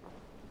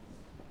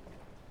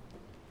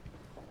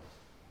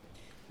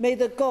 May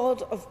the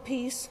God of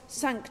peace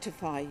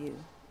sanctify you.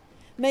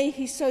 May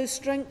he so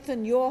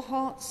strengthen your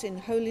hearts in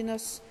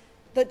holiness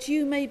that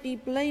you may be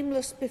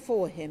blameless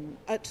before him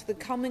at the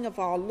coming of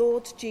our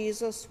Lord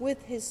Jesus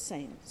with his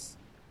saints.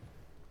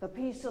 The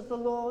peace of the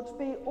Lord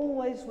be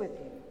always with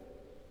you.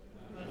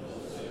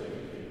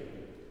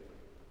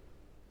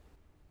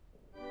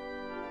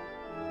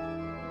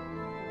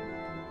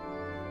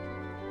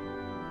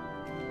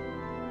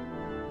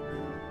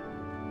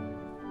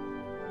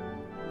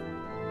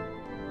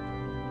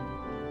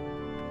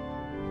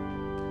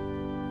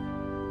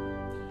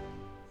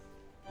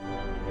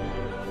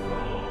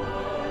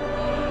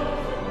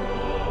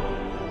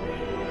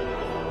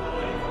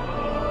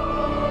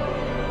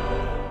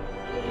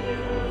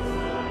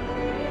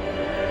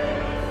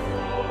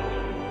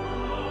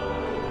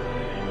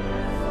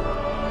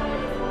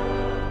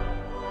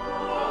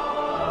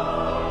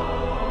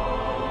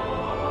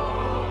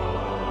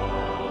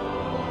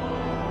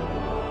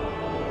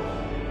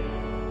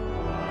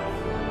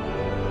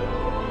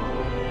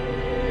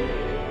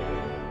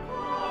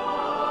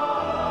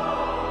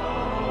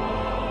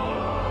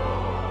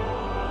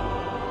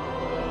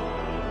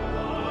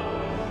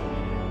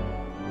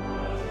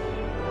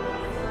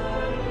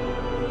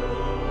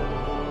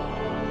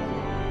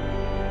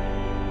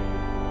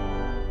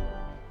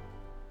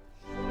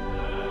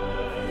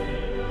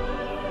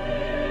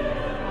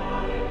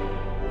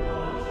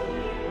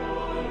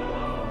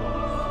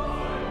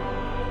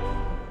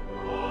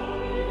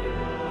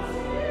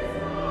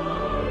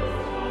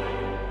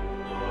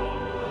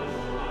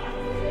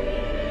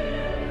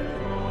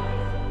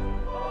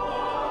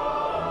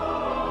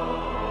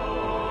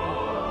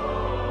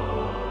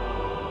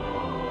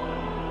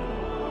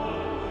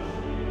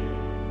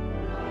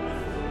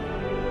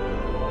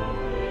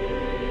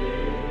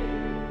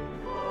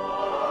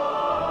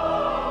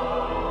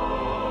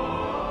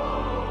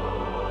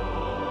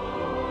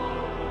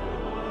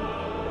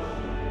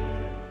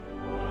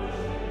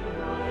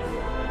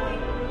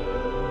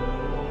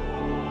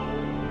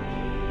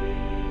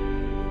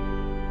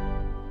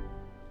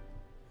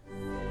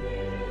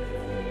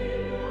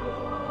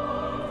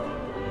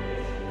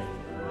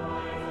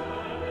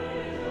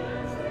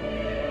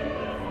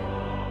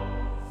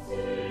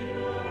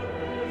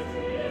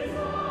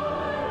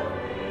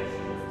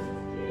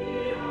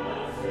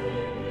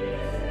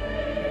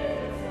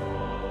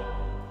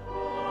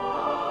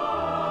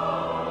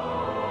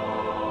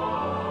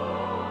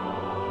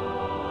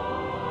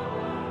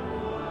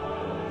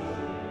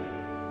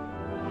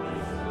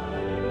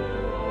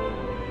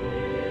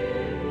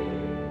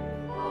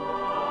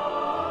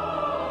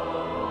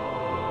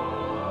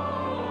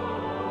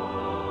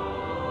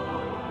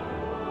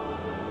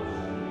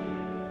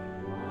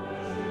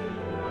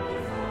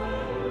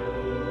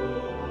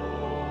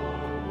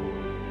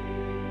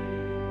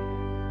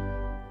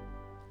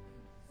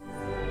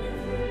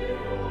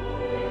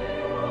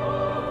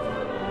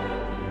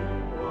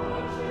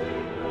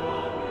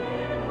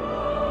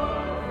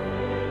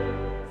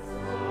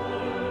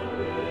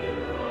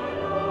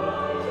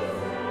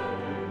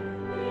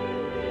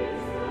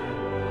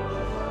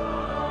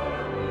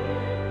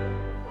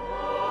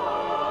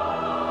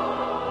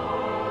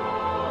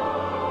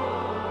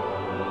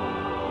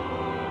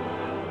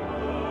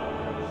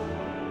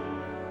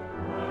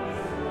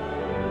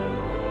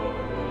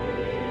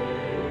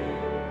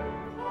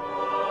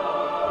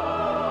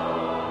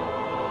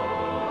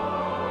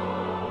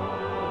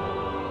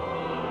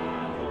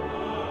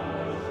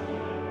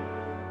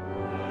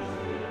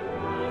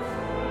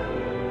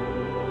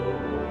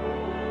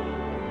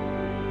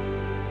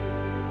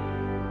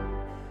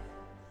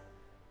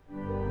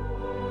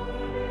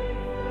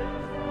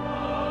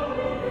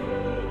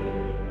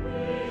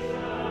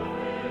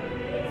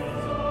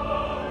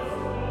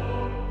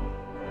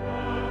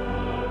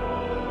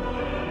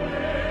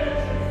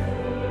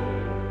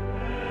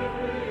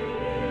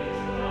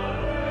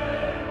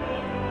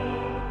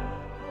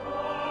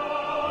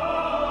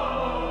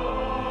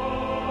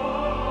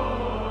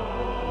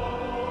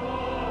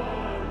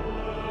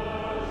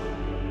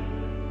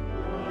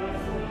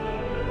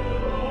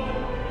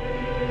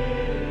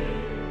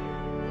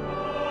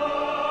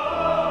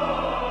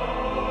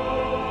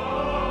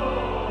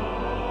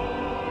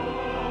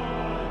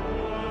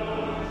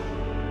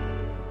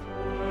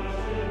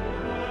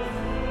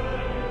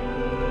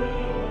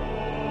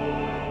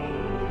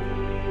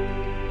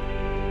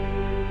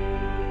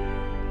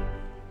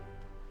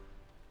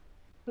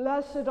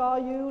 Blessed are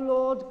you,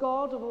 Lord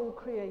God of all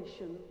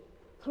creation.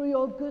 Through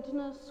your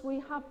goodness we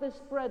have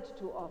this bread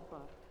to offer,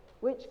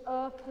 which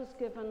earth has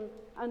given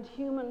and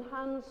human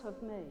hands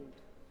have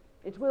made.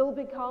 It will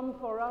become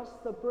for us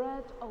the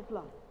bread of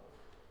life.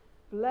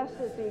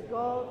 Blessed be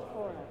God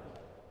forever.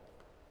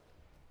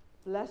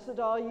 Blessed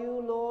are you,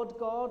 Lord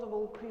God of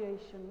all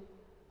creation.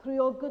 Through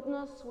your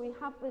goodness we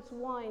have this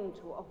wine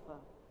to offer,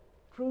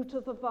 fruit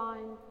of the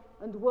vine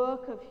and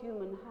work of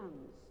human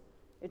hands.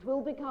 It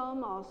will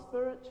become our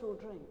spiritual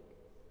drink.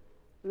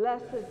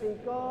 Blessed be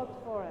God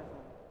forever.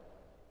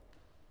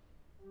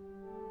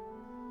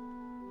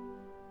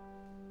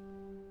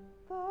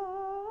 The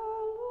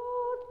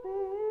Lord be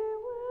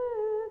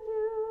with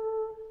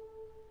you.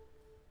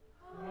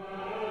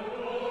 And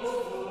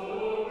also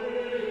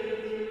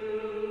with you.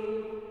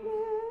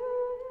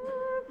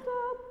 Lift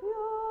up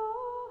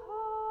your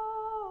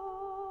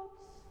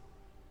hearts.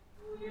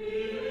 We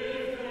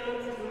lift them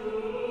to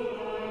the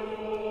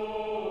Lord.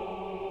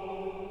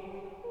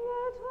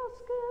 Let us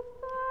give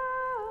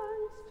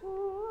thanks to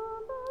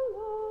the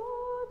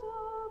Lord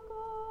our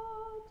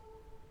God.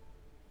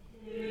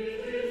 It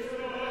is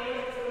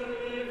right to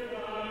give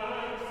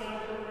thanks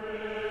and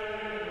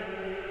praise.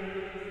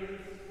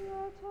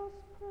 Let us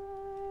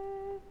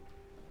pray.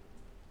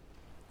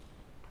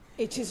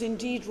 It is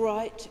indeed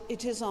right,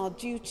 it is our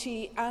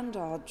duty and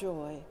our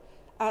joy,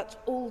 at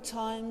all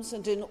times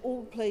and in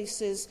all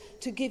places,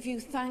 to give you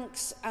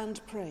thanks and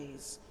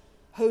praise.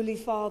 Holy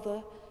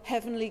Father,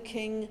 Heavenly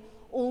King,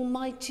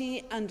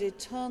 Almighty and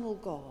eternal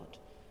God,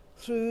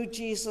 through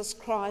Jesus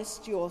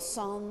Christ, your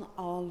Son,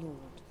 our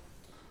Lord.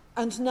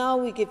 And now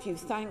we give you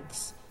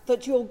thanks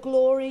that your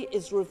glory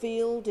is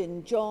revealed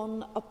in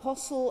John,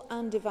 apostle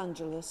and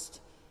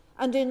evangelist,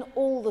 and in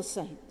all the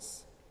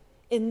saints.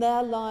 In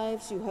their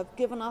lives you have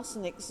given us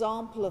an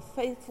example of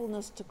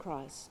faithfulness to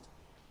Christ.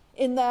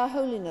 In their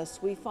holiness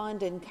we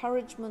find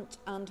encouragement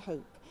and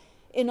hope.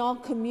 In our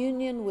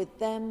communion with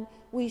them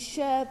we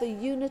share the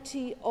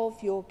unity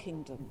of your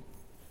kingdom.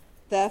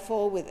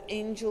 Therefore, with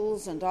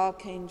angels and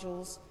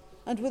archangels,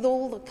 and with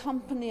all the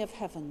company of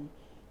heaven,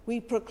 we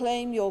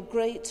proclaim your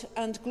great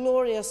and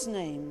glorious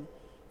name,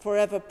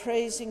 forever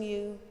praising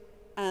you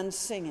and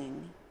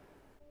singing.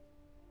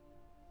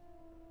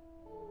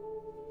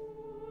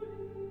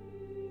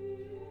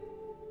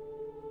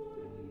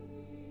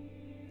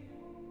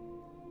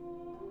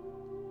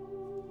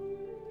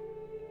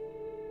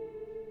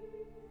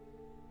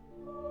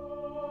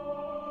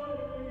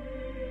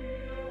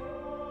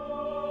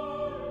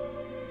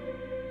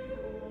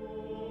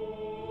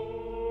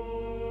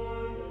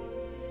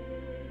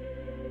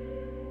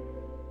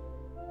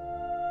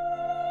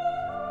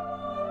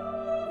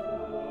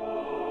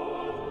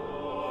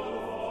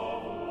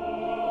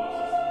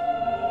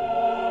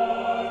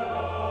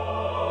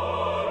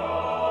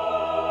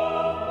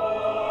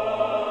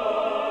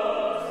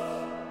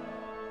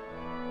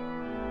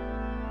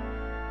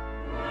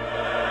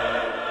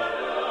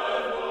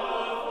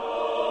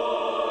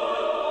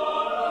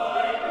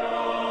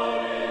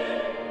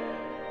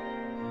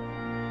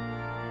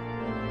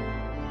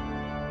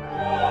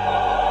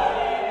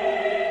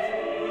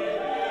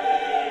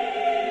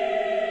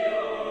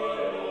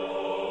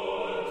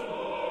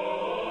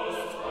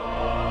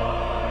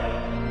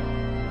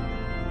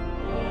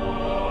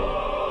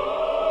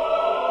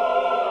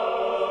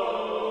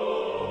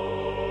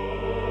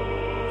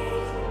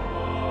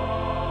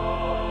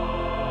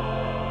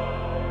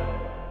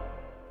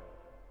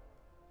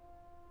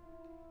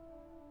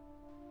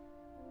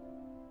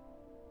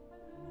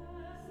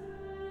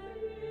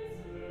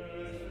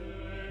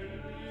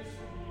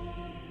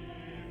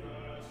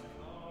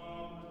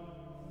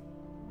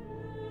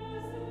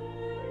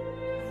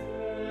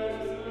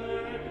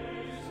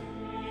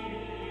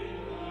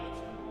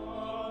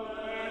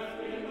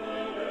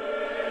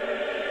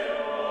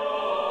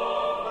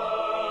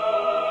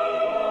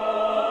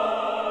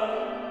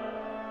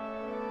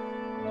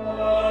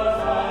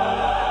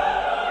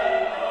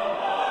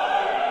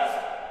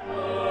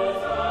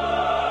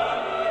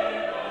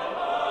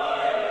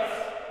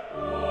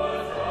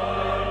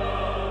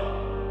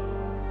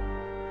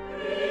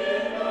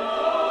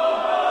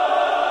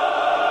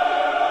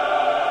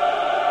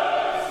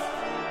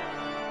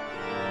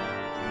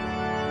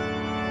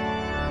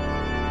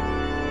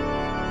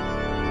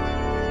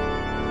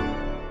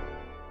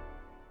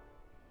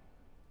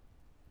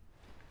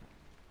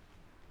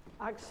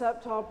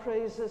 Accept our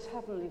praises,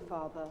 Heavenly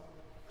Father,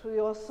 through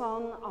your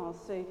Son, our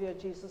Saviour,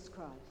 Jesus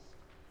Christ.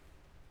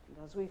 And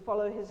as we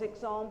follow his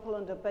example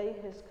and obey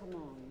his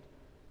command,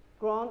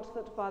 grant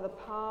that by the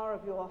power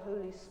of your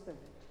Holy Spirit,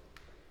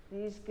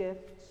 these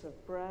gifts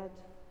of bread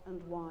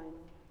and wine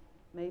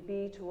may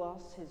be to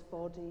us his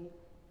body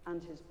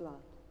and his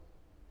blood,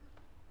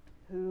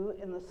 who,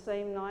 in the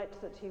same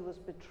night that he was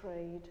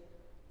betrayed,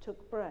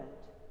 took bread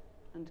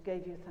and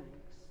gave you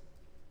thanks.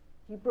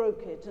 He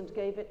broke it and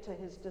gave it to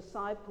his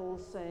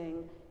disciples,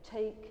 saying,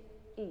 "Take,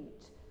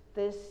 eat.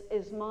 This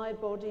is my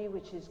body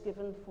which is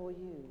given for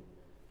you.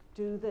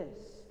 Do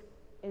this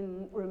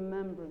in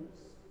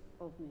remembrance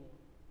of me."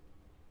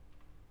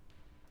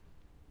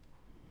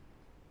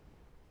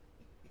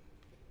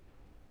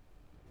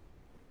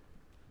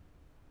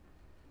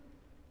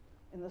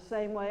 In the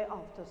same way,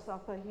 after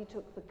supper, he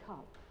took the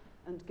cup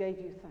and gave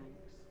you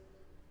thanks.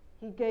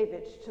 He gave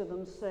it to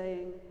them,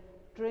 saying,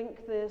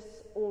 "Drink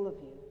this, all of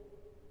you.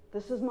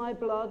 This is my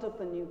blood of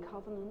the new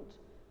covenant,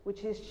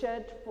 which is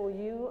shed for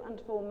you and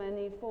for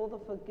many for the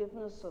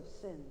forgiveness of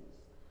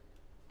sins.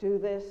 Do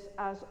this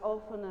as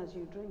often as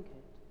you drink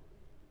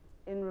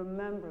it, in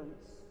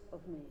remembrance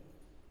of me."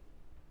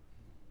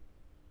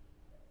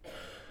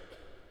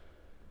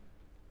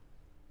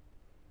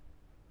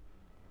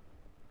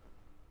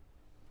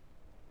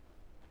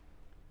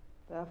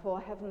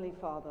 Therefore, Heavenly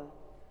Father,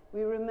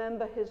 we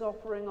remember his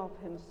offering of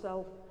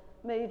himself,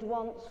 made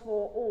once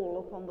for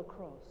all upon the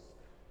cross.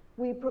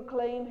 We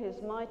proclaim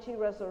his mighty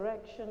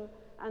resurrection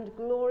and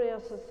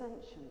glorious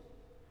ascension.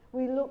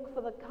 We look for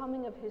the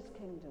coming of his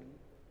kingdom,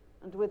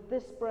 and with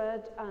this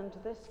bread and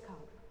this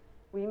cup,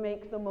 we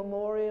make the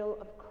memorial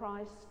of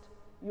Christ,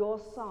 your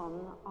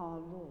Son, our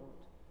Lord.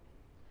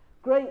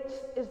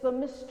 Great is the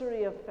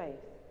mystery of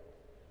faith.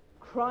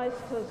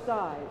 Christ has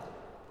died.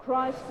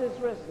 Christ is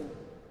risen.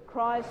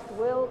 Christ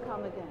will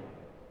come again.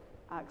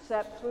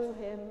 Accept through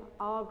him,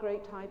 our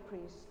great high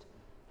priest,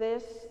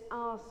 this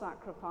our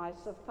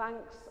sacrifice of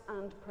thanks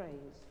and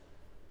praise.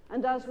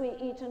 And as we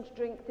eat and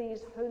drink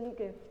these holy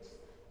gifts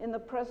in the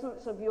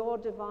presence of your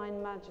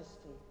divine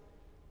majesty,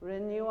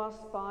 renew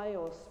us by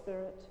your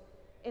Spirit,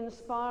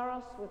 inspire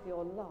us with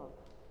your love,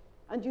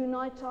 and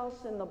unite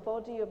us in the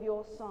body of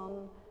your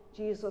Son,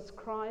 Jesus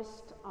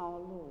Christ our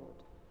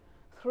Lord.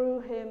 Through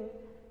him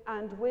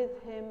and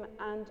with him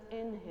and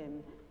in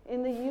him,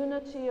 in the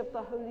unity of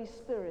the Holy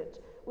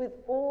Spirit, with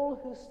all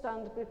who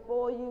stand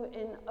before you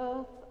in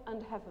earth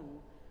and heaven,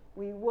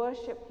 we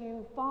worship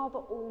you, Father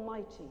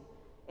Almighty,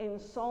 in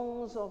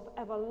songs of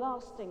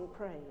everlasting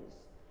praise.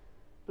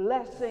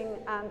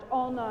 Blessing and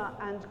honor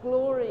and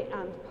glory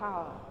and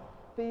power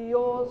be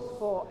yours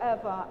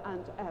forever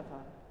and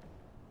ever.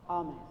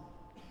 Amen.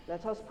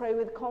 Let us pray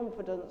with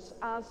confidence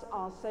as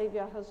our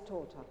Saviour has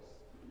taught us.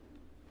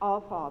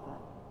 Our Father,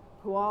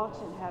 who art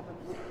in heaven,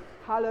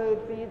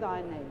 hallowed be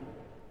thy name.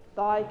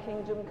 Thy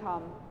kingdom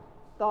come,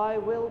 thy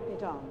will be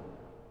done,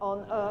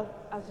 on earth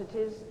as it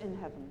is in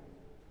heaven.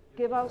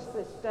 Give us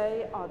this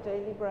day our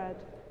daily bread,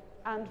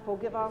 and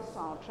forgive us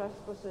our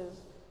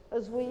trespasses,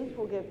 as we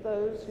forgive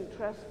those who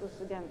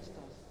trespass against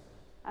us.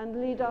 And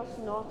lead us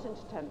not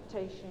into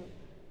temptation,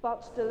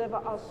 but deliver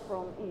us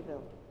from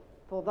evil.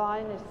 For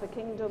thine is the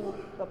kingdom,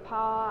 the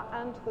power,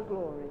 and the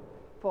glory,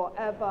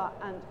 forever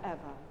and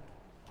ever.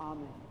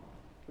 Amen.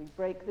 We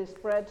break this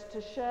bread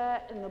to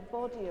share in the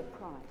body of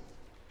Christ.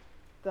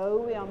 Though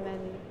we are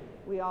many,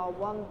 we are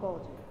one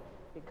body,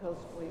 because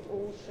we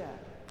all share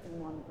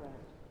in one bread.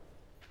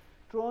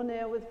 Draw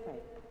near with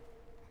faith.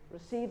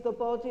 Receive the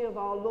body of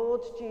our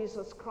Lord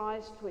Jesus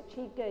Christ, which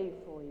he gave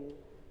for you,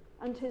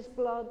 and his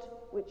blood,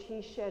 which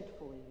he shed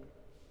for you.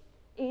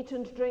 Eat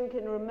and drink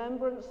in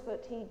remembrance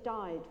that he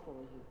died for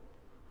you,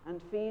 and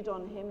feed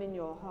on him in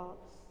your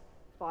hearts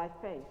by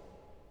faith,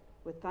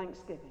 with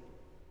thanksgiving.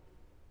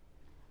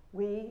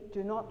 We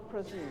do not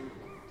presume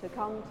to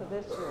come to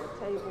this your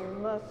table,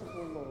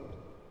 merciful Lord,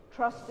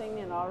 trusting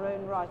in our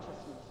own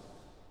righteousness,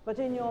 but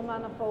in your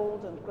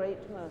manifold and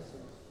great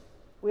mercies.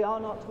 We are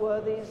not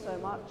worthy so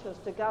much as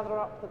to gather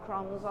up the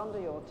crumbs under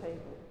your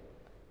table,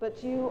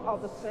 but you are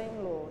the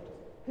same Lord,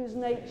 whose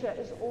nature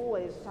is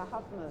always to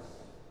have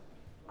mercy.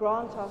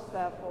 Grant us,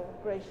 therefore,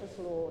 gracious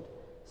Lord,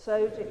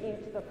 so to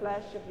eat the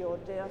flesh of your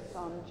dear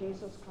Son,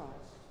 Jesus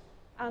Christ,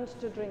 and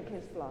to drink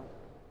his blood,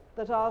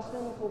 that our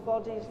sinful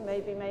bodies may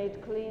be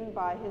made clean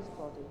by his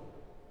body,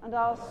 and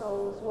our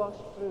souls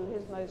washed through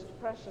his most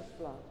precious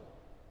blood,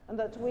 and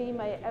that we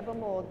may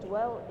evermore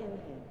dwell in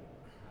him,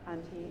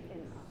 and he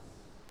in us.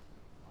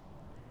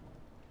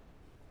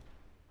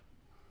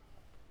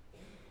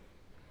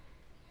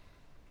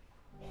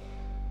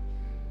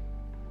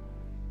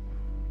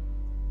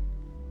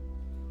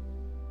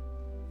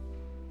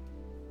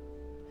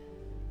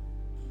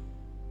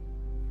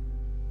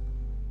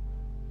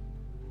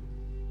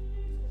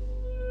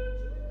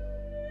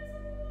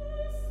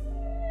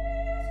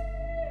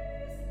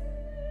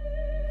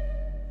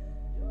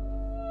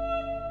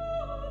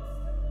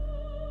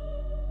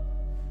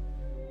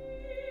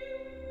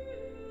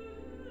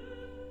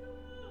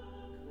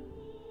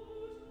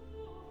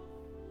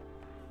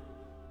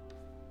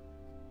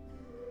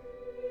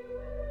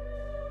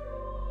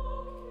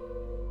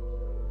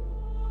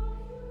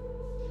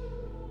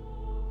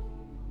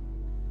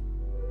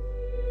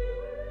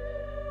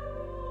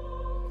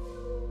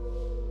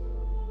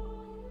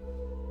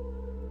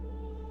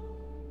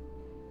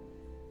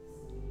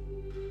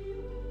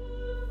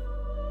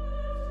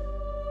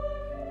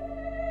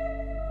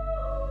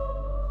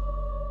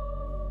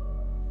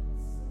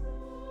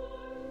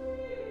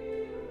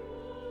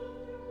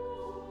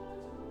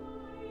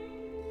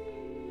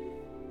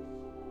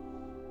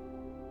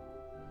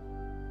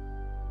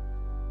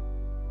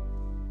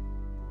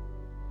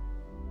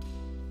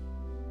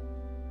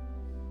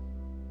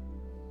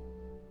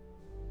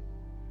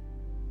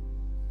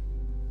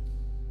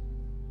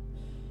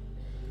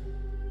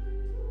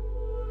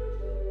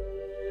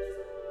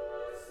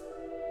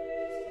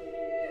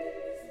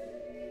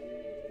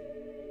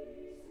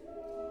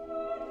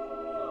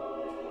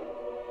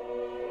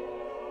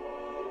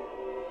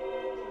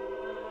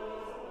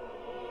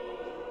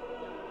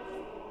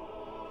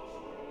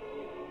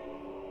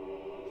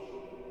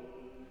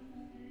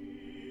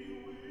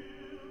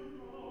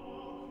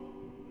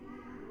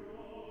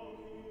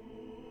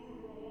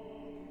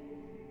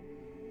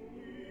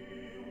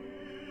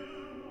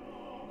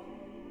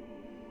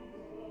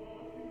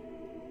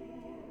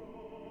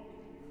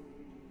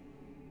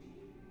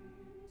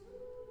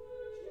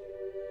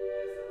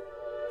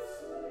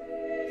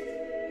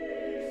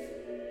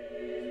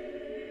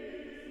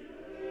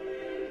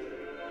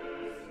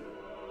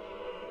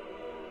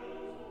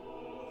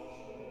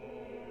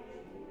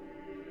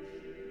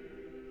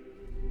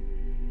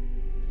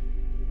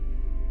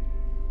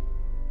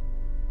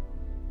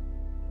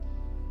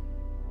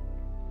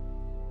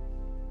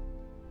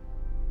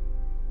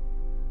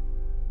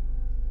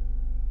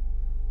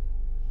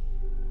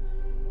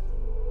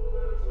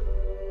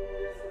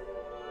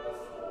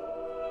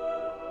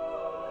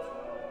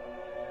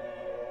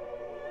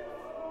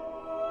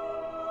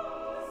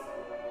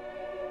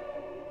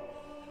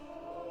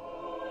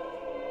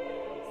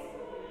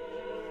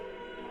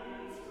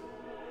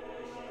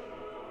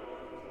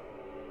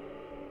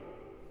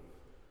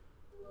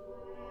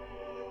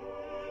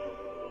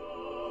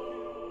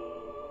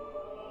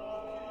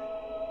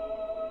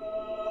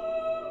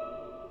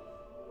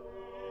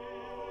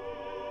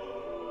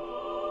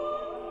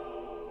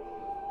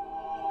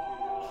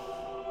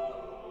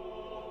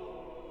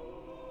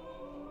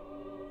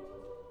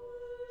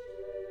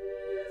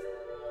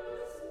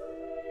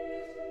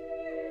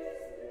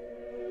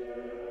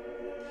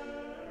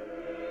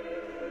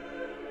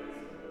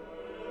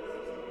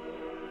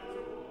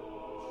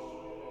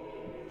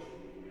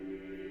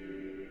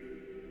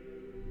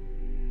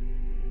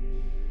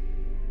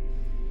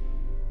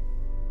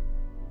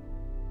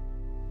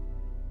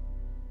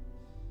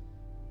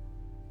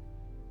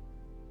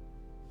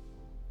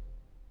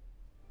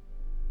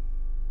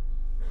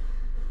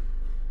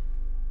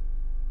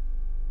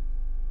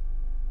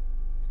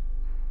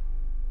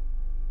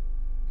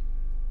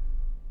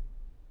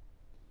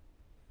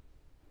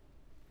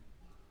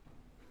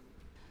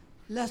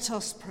 Let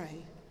us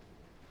pray.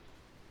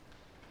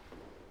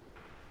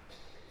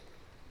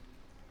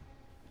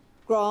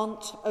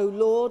 Grant, O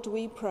Lord,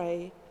 we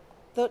pray,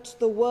 that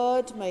the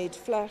word made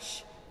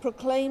flesh,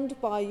 proclaimed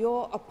by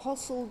your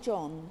Apostle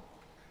John,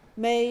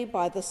 may,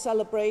 by the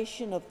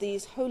celebration of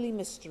these holy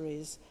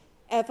mysteries,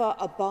 ever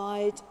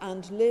abide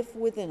and live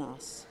within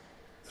us,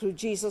 through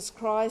Jesus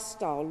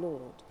Christ our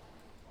Lord.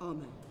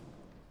 Amen.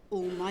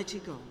 Almighty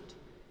God,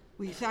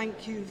 we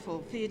thank you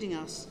for feeding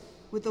us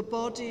with the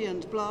body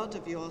and blood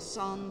of your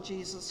Son,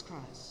 Jesus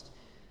Christ.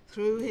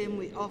 Through him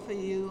we offer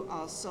you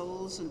our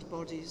souls and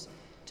bodies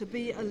to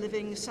be a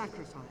living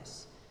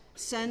sacrifice.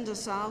 Send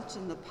us out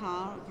in the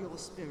power of your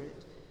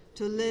Spirit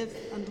to live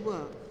and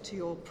work to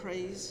your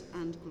praise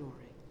and glory.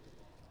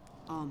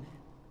 Amen.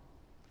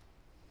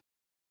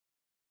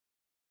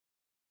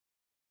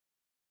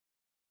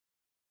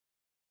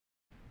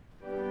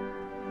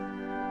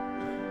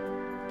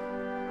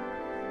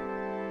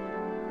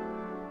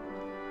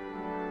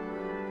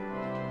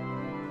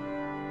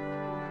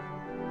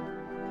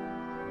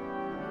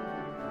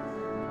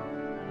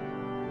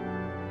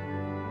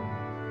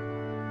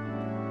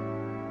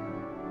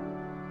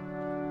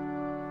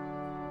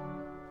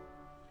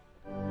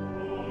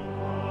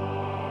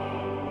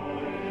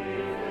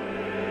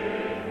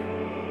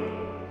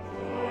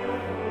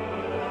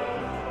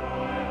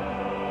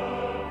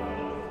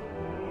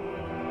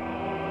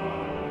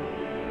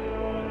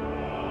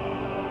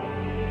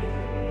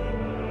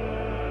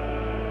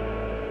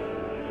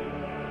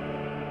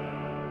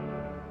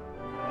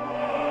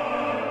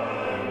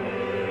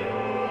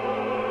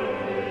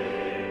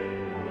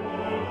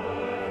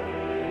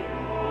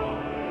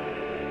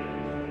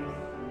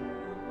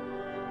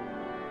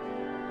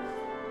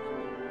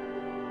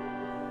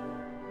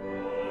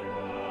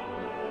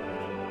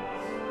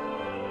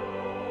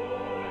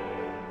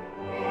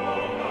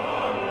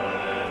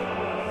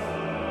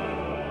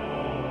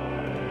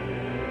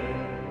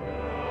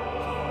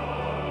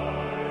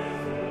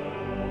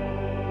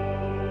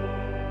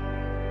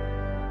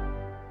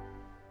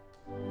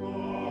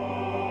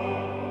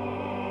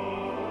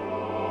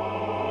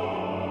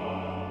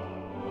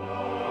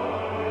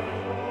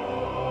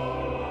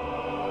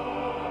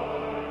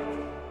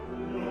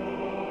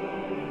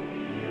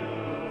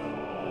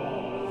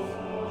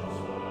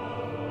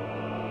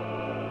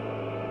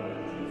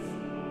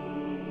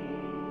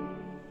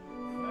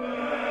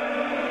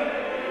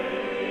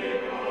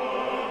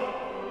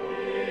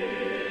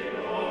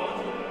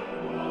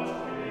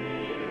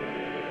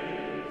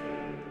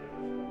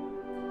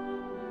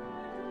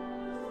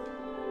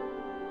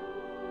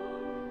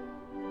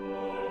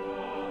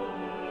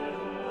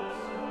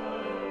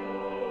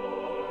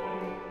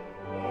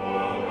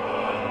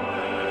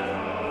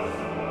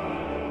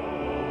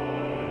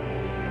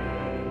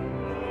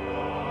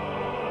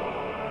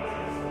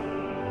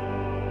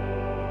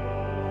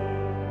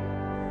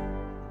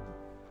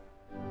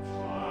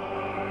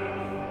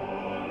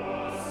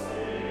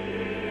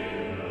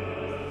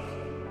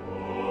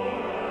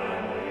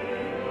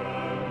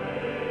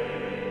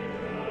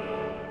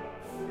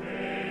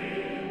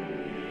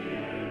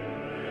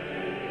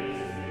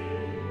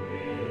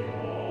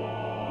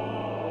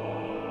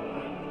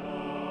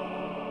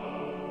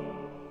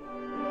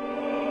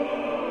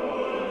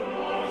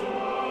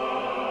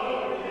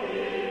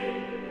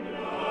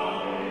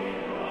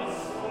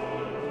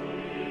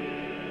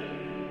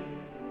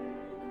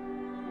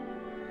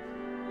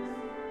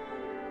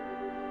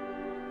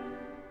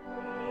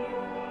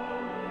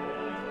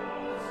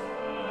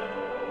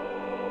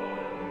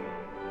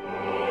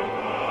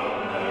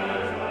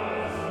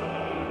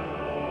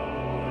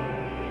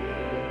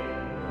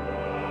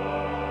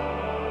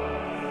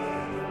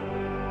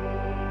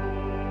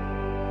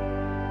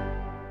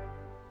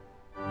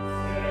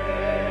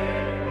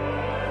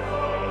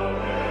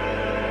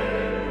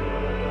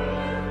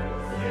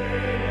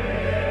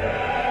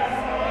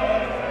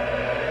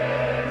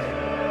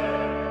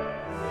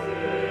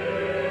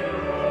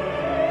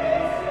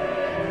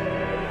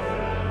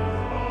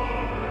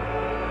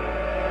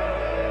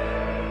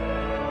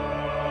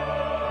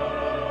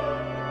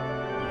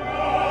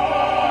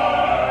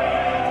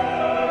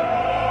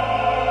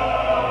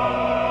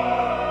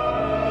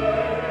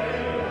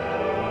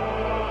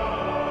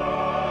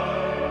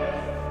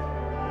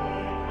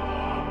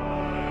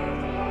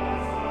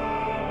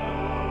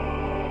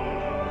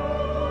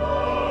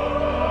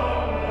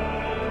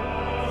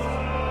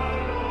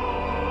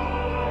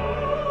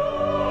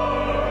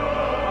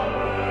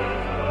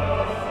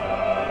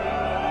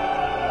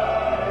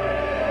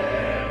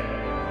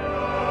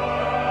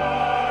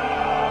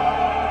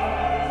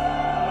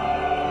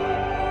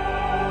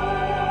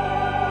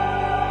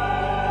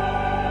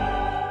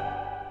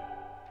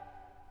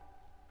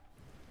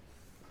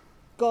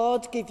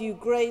 God give you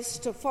grace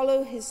to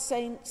follow his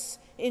saints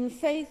in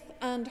faith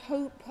and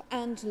hope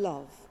and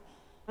love.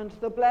 And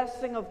the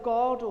blessing of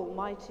God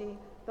Almighty,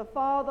 the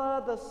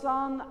Father, the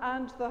Son,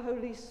 and the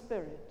Holy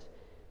Spirit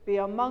be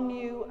among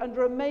you and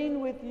remain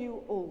with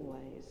you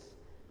always.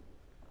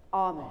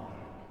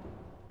 Amen.